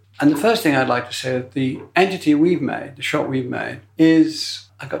it. And the first thing I'd like to say is the entity we've made, the shot we've made, is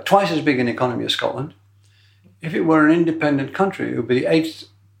I've got twice as big an economy as Scotland. If it were an independent country, it would be the 8th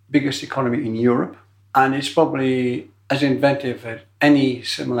biggest economy in Europe, and it's probably as inventive as any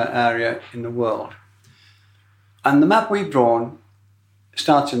similar area in the world. And the map we've drawn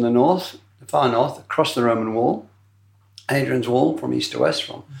starts in the north, the far north, across the Roman Wall, Hadrian's Wall from east to west,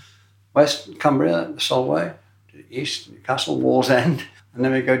 from west Cumbria, the Solway, to the east, Newcastle, Wallsend, and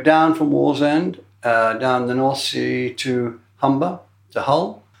then we go down from Wallsend, down the North Sea to Humber, to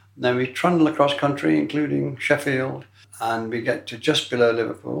Hull, and then we trundle across country, including Sheffield, and we get to just below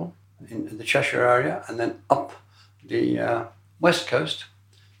Liverpool, in the Cheshire area, and then up the west coast,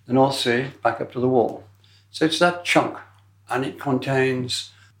 the North Sea, back up to the Wall. So it's that chunk, and it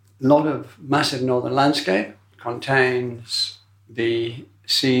contains lot of massive northern landscape, contains the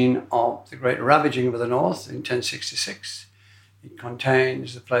scene of the great ravaging of the north in 1066. It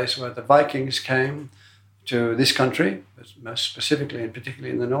contains the place where the Vikings came to this country, most specifically and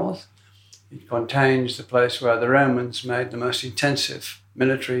particularly in the north. It contains the place where the Romans made the most intensive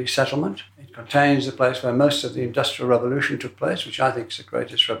military settlement. It contains the place where most of the Industrial Revolution took place, which I think is the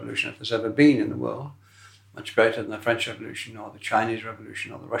greatest revolution that there's ever been in the world, much greater than the French Revolution or the Chinese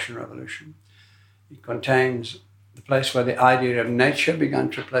Revolution or the Russian Revolution. It contains the place where the idea of nature began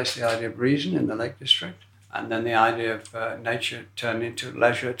to replace the idea of reason in the Lake District, and then the idea of nature turned into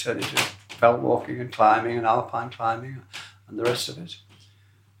leisure, turned into felt walking and climbing and alpine climbing and the rest of it.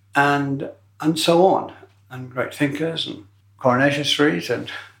 And so on, and great thinkers, and Coronation Street, and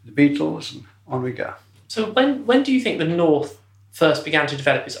the Beatles, and on we go. So when do you think the North first began to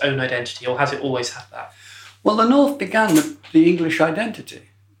develop its own identity, or has it always had that? Well, the North began the English identity.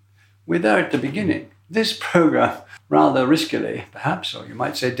 We're there at the beginning. This programme, rather riskily, perhaps, or you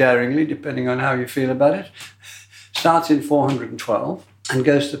might say daringly, depending on how you feel about it, starts in 412 and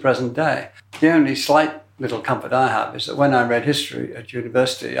goes to the present day. The only slight little comfort I have is that when I read history at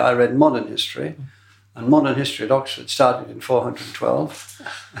university, I read modern history, and modern history at Oxford started in 412.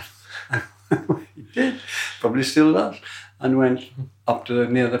 It did, probably still does, and went up to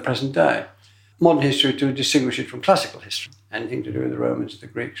near the present day. Modern history to distinguish it from classical history, anything to do with the Romans and the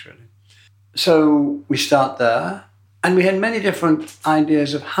Greeks, really. So we start there, and we had many different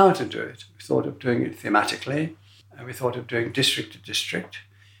ideas of how to do it. We thought of doing it thematically, and we thought of doing district to district.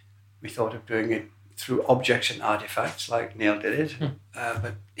 We thought of doing it through objects and artifacts, like Neil did it,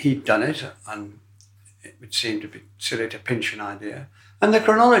 but he'd done it, and it would seem to be silly to pinch an idea. And the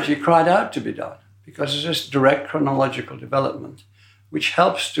chronology cried out to be done, because it's this direct chronological development, which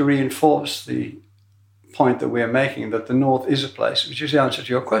helps to reinforce the point that we're making, that the North is a place, which is the answer to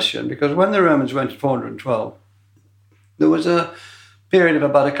your question, because when the Romans went in 412, there was a period of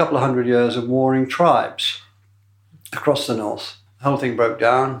about a couple of hundred years of warring tribes across the North. The whole thing broke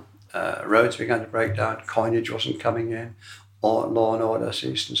down. Roads began to break down, coinage wasn't coming in, or law and order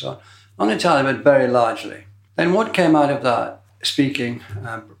ceased and so on. Not entirely, but very largely. Then what came out of that, speaking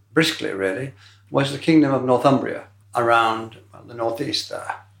briskly really, was the kingdom of Northumbria around the northeast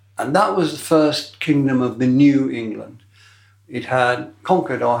there. And that was the first kingdom of the New England. It had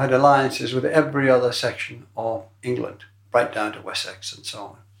conquered or had alliances with every other section of England, right down to Wessex and so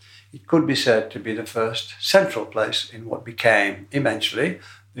on. It could be said to be the first central place in what became, eventually,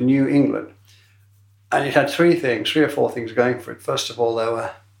 the New England. And it had three or four things going for it. First of all, they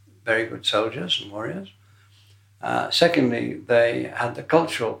were very good soldiers and warriors. Secondly, they had the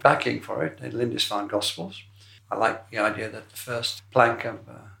cultural backing for it. They had Lindisfarne Gospels. I like the idea that the first plank of,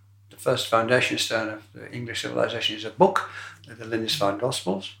 the first foundation stone of the English civilization is a book, the Lindisfarne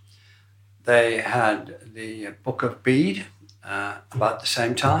Gospels. They had the Book of Bede about the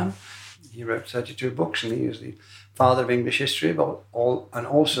same time. He wrote 32 books, and he was the father of English history, and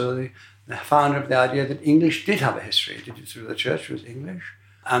also the founder of the idea that English did have a history. He did it through the church, it was English.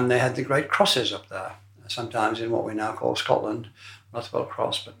 And they had the great crosses up there, sometimes in what we now call Scotland, Rothwell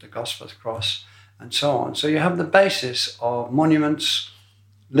Cross, but the Gosforth Cross, and so on. So you have the basis of monuments,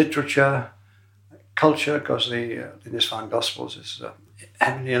 literature, culture, because the Lindisfarne Gospels is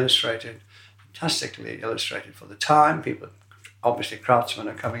heavily illustrated, fantastically illustrated for the time. People, obviously craftsmen,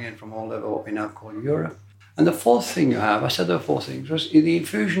 are coming in from all over what we now call Europe. And the fourth thing you have, I said there were four things, was the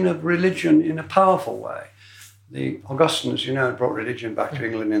infusion of religion in a powerful way. The Augustans, brought religion back to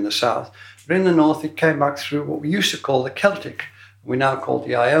England in the south. But in the north, it came back through what we used to call the Celtic, we now call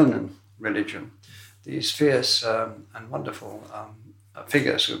the Ionan religion. These fierce and wonderful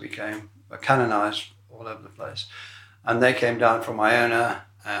figures who were canonized all over the place. And they came down from Iona,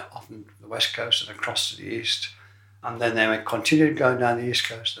 often the west coast, and across to the east. And then they continued going down the east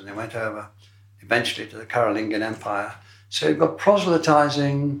coast, and they went over eventually to the Carolingian Empire. So you've got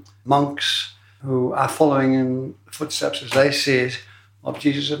proselytizing monks who are following in the footsteps, as they see it, of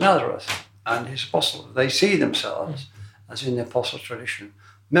Jesus of Nazareth and his apostles. They see themselves as in the apostle tradition.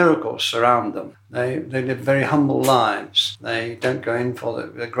 Miracles surround them. They live very humble lives. They don't go in for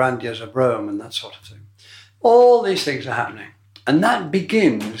the grandeurs of Rome and that sort of thing. All these things are happening. And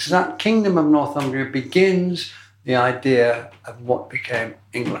that kingdom of Northumbria begins the idea of what became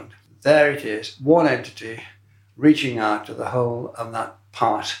England. There it is, one entity reaching out to the whole of that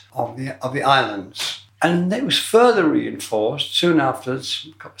part of the islands. And it was further reinforced soon afterwards,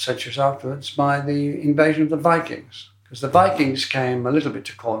 a couple of centuries afterwards, by the invasion of the Vikings. Because the Vikings came a little bit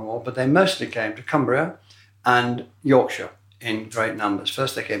to Cornwall, but they mostly came to Cumbria and Yorkshire in great numbers.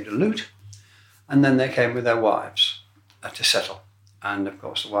 First they came to loot, and then they came with their wives to settle. And of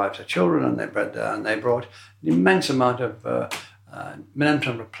course, the wives had children, and they bred there, and they brought an immense amount of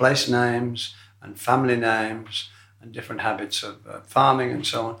place names and family names and different habits of farming and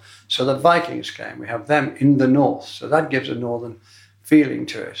so on. So the Vikings came. We have them in the north. So that gives a northern feeling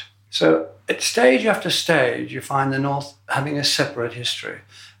to it. So at stage after stage, you find the north having a separate history.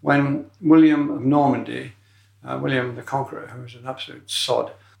 When William of Normandy, William the Conqueror, who was an absolute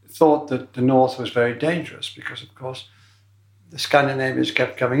sod, thought that the north was very dangerous because, of course, the Scandinavians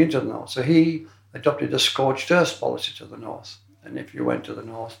kept coming into the north. So he adopted a scorched earth policy to the north. And if you went to the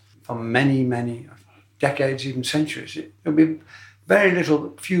north for many, many decades, even centuries, there would be very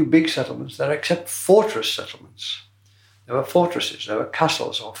few big settlements there except fortress settlements. There were fortresses, there were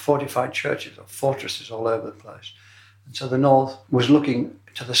castles or fortified churches or fortresses all over the place. And so the north was looking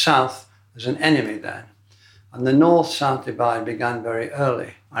to the south as an enemy then. And the north-south divide began very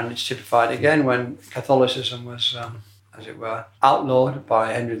early. And it's typified again when Catholicism was, as it were, outlawed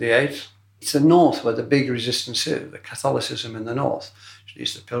by Henry VIII. It's the north where the big resistance is, the Catholicism in the north.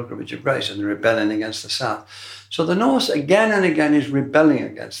 It's the pilgrimage of grace and the rebellion against the south. So the north again and again is rebelling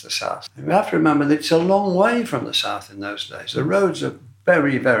against the south. And we have to remember that it's a long way from the south in those days. The roads are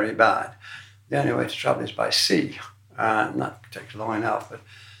very, very bad. The only way to travel is by sea, and that takes long enough. But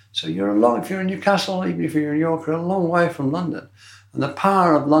so if you're in Newcastle, even if you're in York, you're a long way from London. And the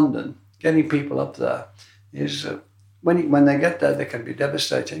power of London, getting people up there, is when they get there, they can be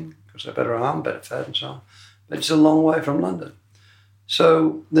devastating because they're better armed, better fed, and so on. But it's a long way from London.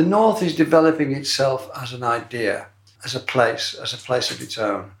 So the north is developing itself as an idea, as a place of its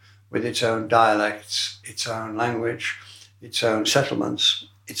own, with its own dialects, its own language, its own settlements,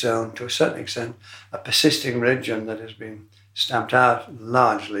 its own, to a certain extent, a persisting religion that has been stamped out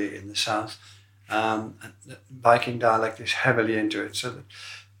largely in the south. And the Viking dialect is heavily into it. So that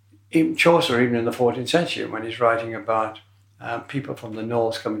even Chaucer, even in the 14th century, when he's writing about people from the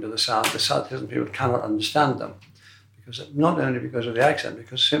north coming to the south people cannot understand them. Not only because of the accent,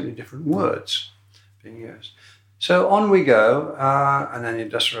 because simply different words being used. So on we go, and then the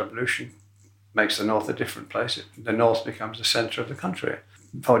Industrial Revolution makes the north a different place. The north becomes the centre of the country.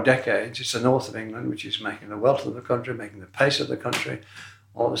 For decades, it's the north of England which is making the wealth of the country, making the pace of the country.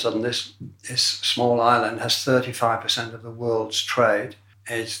 All of a sudden, this small island has 35% of the world's trade.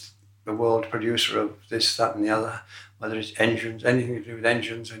 It's the world producer of this, that, and the other. Whether it's engines, anything to do with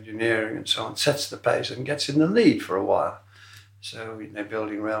engines, engineering, and so on, sets the pace and gets in the lead for a while. So they're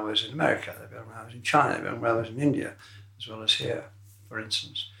building railways in America, they're building railways in China, they're building railways in India, as well as here, for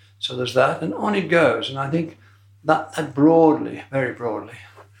instance. So there's that, and on it goes. And I think that broadly, very broadly,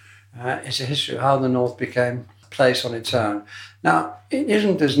 is a history of how the north became a place on its own. Now, it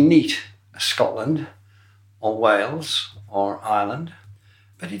isn't as neat as Scotland or Wales or Ireland,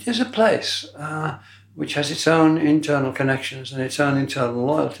 but it is a place which has its own internal connections and its own internal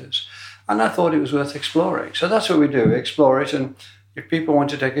loyalties. And I thought it was worth exploring. So that's what we do, we explore it, and if people want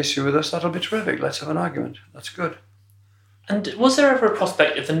to take issue with us, that'll be terrific. Let's have an argument. That's good. And was there ever a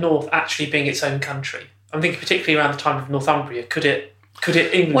prospect of the north actually being its own country? I'm thinking particularly around the time of Northumbria. Could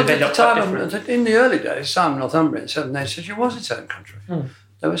England have ended up quite different? In the early days, Sam Northumbria in 7th century was its own country.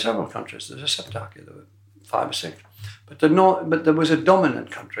 There were several countries. There was a septarchy, there were 5 or 6. But there was a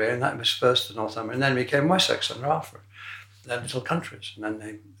dominant country, and that was first the Northumbria, and then it became Wessex and Ralford. They're little countries, and then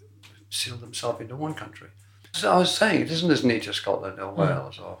they sealed themselves into one country. So I was saying, it isn't as neat as Scotland or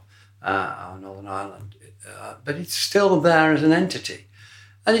Wales or Northern Ireland, but it's still there as an entity.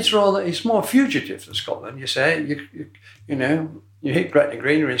 And it's more fugitive than Scotland. You say, you hit Gretna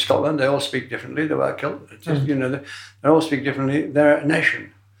Green, you're in Scotland, they all speak differently, they were killed. They all speak differently, they're a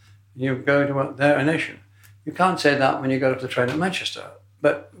nation. You go to they're a nation. You can't say that when you go to the train at Manchester.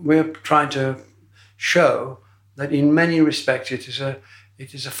 But we're trying to show that in many respects it is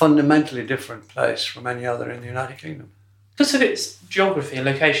a fundamentally different place from any other in the United Kingdom. Because of its geography and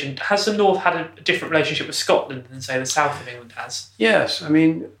location, has the north had a different relationship with Scotland than, say, the south of England has? Yes, I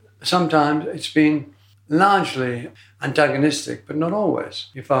mean, sometimes it's been largely antagonistic, but not always.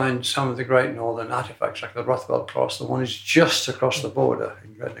 You find some of the great northern artefacts, like the Rothwell Cross, the one is just across the border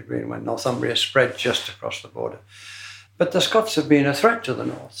in Gretna Green, when Northumbria spread just across the border. But the Scots have been a threat to the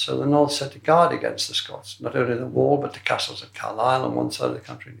north, so the north set a guard against the Scots, not only the wall, but the castles at Carlisle on one side of the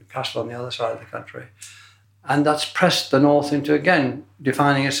country, Newcastle on the other side of the country. And that's pressed the north into, again,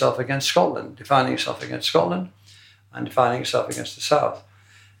 defining itself against Scotland, and defining itself against the south.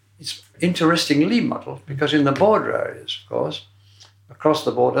 It's interestingly muddled because in the border areas, of course, across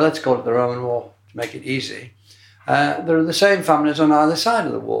the border, let's call it the Roman wall to make it easy, there are the same families on either side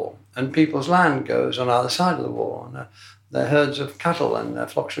of the wall, and people's land goes on either side of the wall, and their herds of cattle and their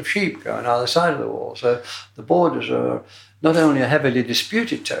flocks of sheep go on either side of the wall. So the borders are not only a heavily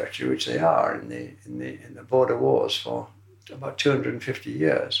disputed territory, which they are in the border wars for about 250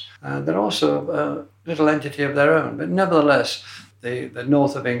 years, they're also a little entity of their own. But nevertheless, the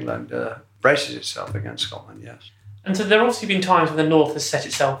north of England braces itself against Scotland, yes. And so there have obviously been times when the north has set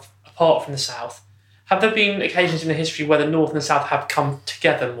itself apart from the south. Have there been occasions in the history where the north and the south have come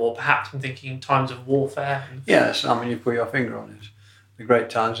together more, perhaps I'm thinking in times of warfare? Yes, I mean, you put your finger on it. The great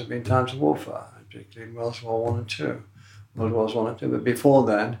times have been times of warfare, particularly in World War I and II. World Wars I and II, but before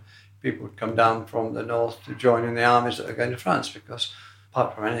then, people would come down from the north to join in the armies that were going to France because,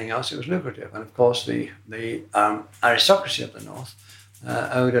 apart from anything else, it was lucrative. And of course, the aristocracy of the north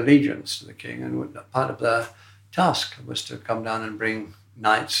owed allegiance to the king, and part of their task was to come down and bring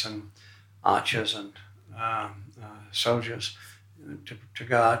knights and archers and soldiers to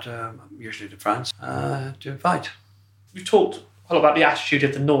go out, usually to France, to fight. We've talked a lot about the attitude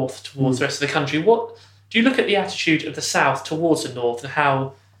of the north towards the rest of the country. What do you look at the attitude of the south towards the north and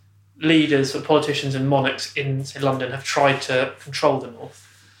how leaders or politicians and monarchs in, say, London have tried to control the north?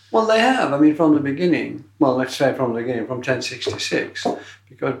 Well, they have. I mean, from the beginning, let's say from the beginning, from 1066,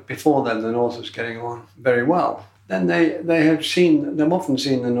 because before then the north was getting on very well. Then they've often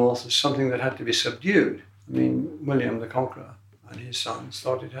seen the north as something that had to be subdued. I mean, William the Conqueror and his sons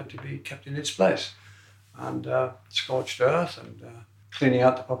thought it had to be kept in its place, and scorched earth and cleaning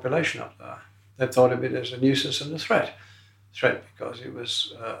out the population up there. They thought of it as a nuisance and a threat. Threat because it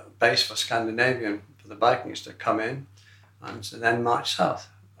was a base for Scandinavian, for the Vikings to come in and then march south.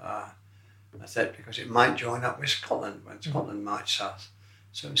 A threat because it might join up with Scotland when Scotland marched south.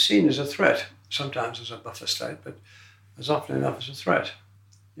 So it was seen as a threat, sometimes as a buffer state, but as often enough as a threat,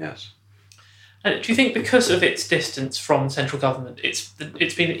 yes. And do you think because of its distance from central government, it's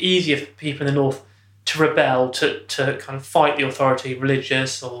been easier for people in the north to rebel, to kind of fight the authority,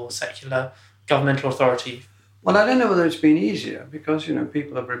 religious or secular, governmental authority? Well, I don't know whether it's been easier because,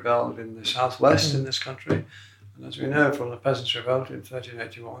 people have rebelled in the southwest in this country. And as we know from the Peasants' Revolt in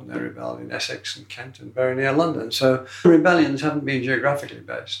 1381, they rebelled in Essex and Kent and very near London. So rebellions haven't been geographically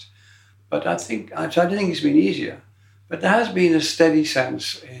based. But I don't think it's been easier. But there has been a steady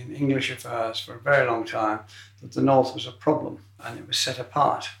sense in English affairs for a very long time that the north was a problem and it was set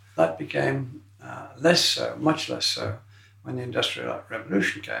apart. That became less so, much less so, when the Industrial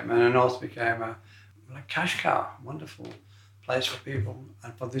Revolution came and the north became a cash cow, wonderful place for people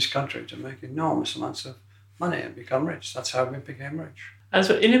and for this country to make enormous amounts of money and become rich. That's how we became rich. And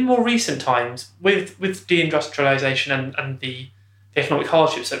so in more recent times, with deindustrialisation and the economic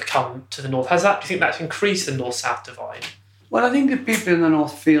hardships that have come to the north, do you think that's increased the north-south divide? Well, I think that people in the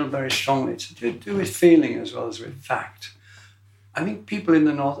north feel very strongly. It's to do with feeling as well as with fact. I think people in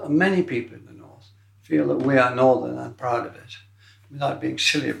the north, many people in the north, feel that we are northern and proud of it, without being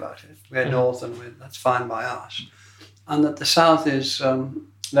silly about it. We're north and that's fine by us. And that the south is,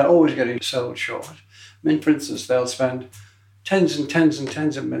 they're always getting sold short. I mean, for instance, they'll spend tens and tens and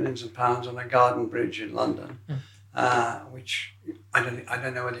tens of millions of pounds on a garden bridge in London, which I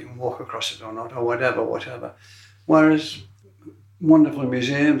don't know whether you can walk across it or not, or whatever. Whereas wonderful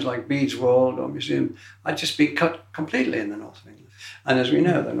museums like Bede's World or Museum are just being cut completely in the north of England. And as we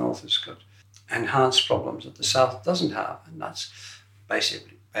know, the north has got enhanced problems that the south doesn't have, and that's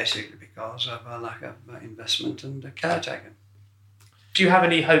basically because of a lack of investment and caretaking. Do you have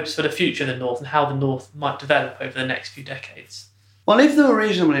any hopes for the future of the north and how the north might develop over the next few decades? Well, if there were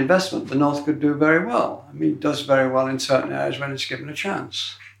reasonable investment, the north could do very well. I mean, it does very well in certain areas when it's given a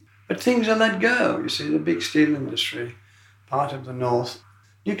chance. But things are let go. You see, the big steel industry, part of the north.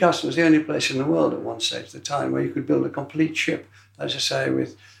 Newcastle was the only place in the world at one stage at the time where you could build a complete ship, as I say,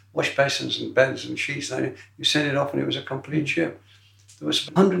 with wash basins and beds and sheets. You sent it off and it was a complete ship. There was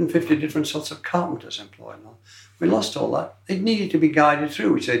 150 different sorts of carpenters employed. We lost all that. It needed to be guided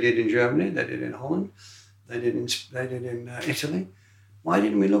through, which they did in Germany, they did in Holland, they did in Italy. Why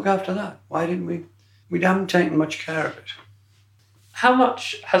didn't we look after that? Why didn't we? We haven't taken much care of it. How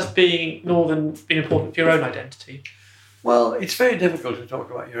much has being northern been important for your own identity? Well, it's very difficult to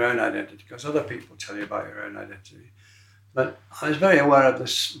talk about your own identity because other people tell you about your own identity. But I was very aware of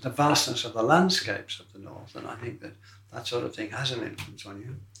the vastness of the landscapes of the north, and I think that sort of thing has an influence on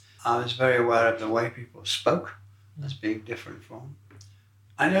you. I was very aware of the way people spoke as being different from.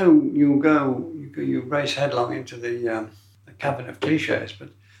 I know you race headlong into the cavern of cliches, but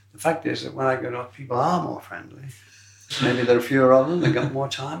the fact is that when I go north, people are more friendly. Maybe there are fewer of them, they've got more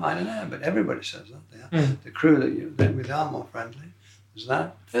time, I don't know, but everybody says that. The crew that you're with are more friendly. Is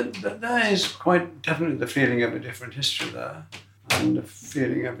that is quite definitely the feeling of a different history there and the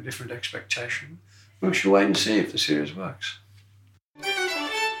feeling of a different expectation. We should wait and see if the series works.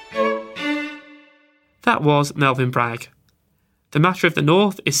 That was Melvyn Bragg, The Matter of the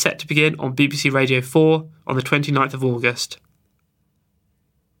North is set to begin on BBC Radio 4 on the 29th of August.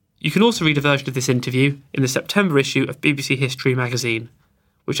 You can also read a version of this interview in the September issue of BBC History magazine,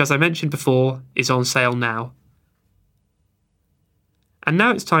 which, as I mentioned before, is on sale now. And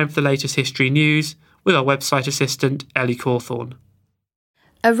now it's time for the latest history news with our website assistant, Ellie Cawthorne.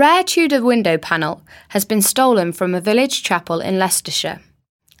 A rare Tudor window panel has been stolen from a village chapel in Leicestershire.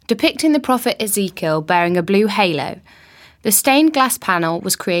 Depicting the prophet Ezekiel bearing a blue halo, the stained glass panel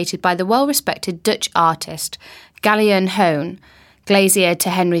was created by the well-respected Dutch artist Gallion Hoon, glazier to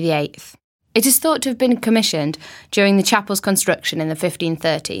Henry VIII. It is thought to have been commissioned during the chapel's construction in the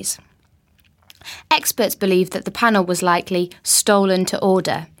 1530s. Experts believe that the panel was likely stolen to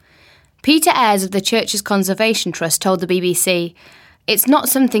order. Peter Ayres of the Church's Conservation Trust told the BBC, "It's not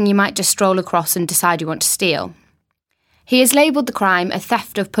something you might just stroll across and decide you want to steal." He has labelled the crime a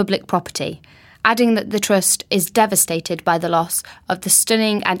theft of public property, adding that the Trust is devastated by the loss of the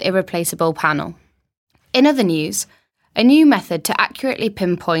stunning and irreplaceable panel. In other news, a new method to accurately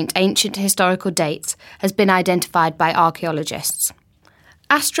pinpoint ancient historical dates has been identified by archaeologists.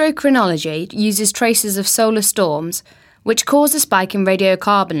 Astrochronology uses traces of solar storms, which cause a spike in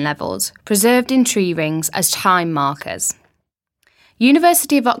radiocarbon levels, preserved in tree rings as time markers.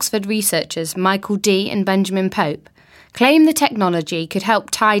 University of Oxford researchers Michael D. and Benjamin Pope claim the technology could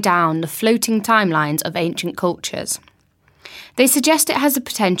help tie down the floating timelines of ancient cultures. They suggest it has the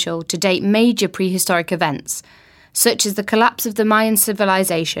potential to date major prehistoric events, such as the collapse of the Mayan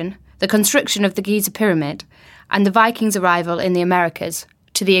civilization, the construction of the Giza Pyramid, and the Vikings' arrival in the Americas,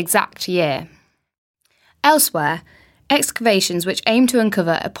 to the exact year. Elsewhere, excavations which aim to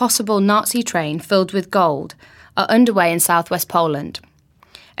uncover a possible Nazi train filled with gold are underway in southwest Poland.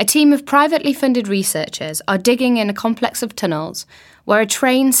 A team of privately funded researchers are digging in a complex of tunnels where a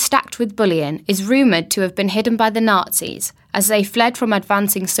train stacked with bullion is rumoured to have been hidden by the Nazis as they fled from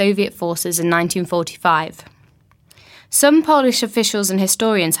advancing Soviet forces in 1945. Some Polish officials and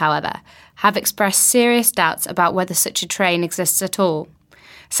historians, however, have expressed serious doubts about whether such a train exists at all,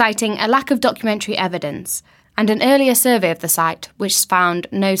 citing a lack of documentary evidence and an earlier survey of the site which found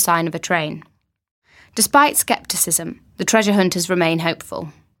no sign of a train. Despite scepticism, the treasure hunters remain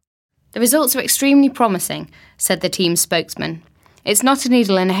hopeful. "The results are extremely promising," said the team's spokesman. "It's not a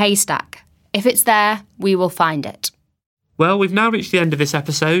needle in a haystack. If it's there, we will find it." Well, we've now reached the end of this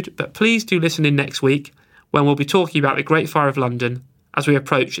episode, but please do listen in next week when we'll be talking about the Great Fire of London as we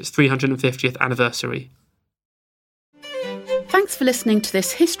approach its 350th anniversary. Thanks for listening to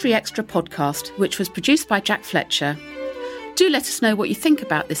this History Extra podcast, which was produced by Jack Fletcher. Do let us know what you think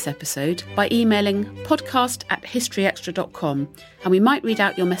about this episode by emailing podcast@historyextra.com, and we might read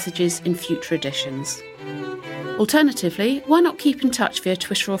out your messages in future editions. Alternatively, why not keep in touch via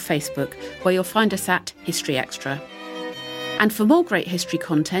Twitter or Facebook, where you'll find us at History Extra. And for more great history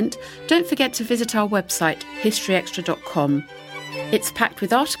content, don't forget to visit our website, historyextra.com. It's packed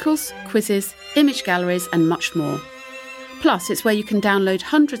with articles, quizzes, image galleries, and much more. Plus, it's where you can download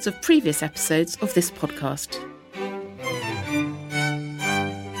hundreds of previous episodes of this podcast.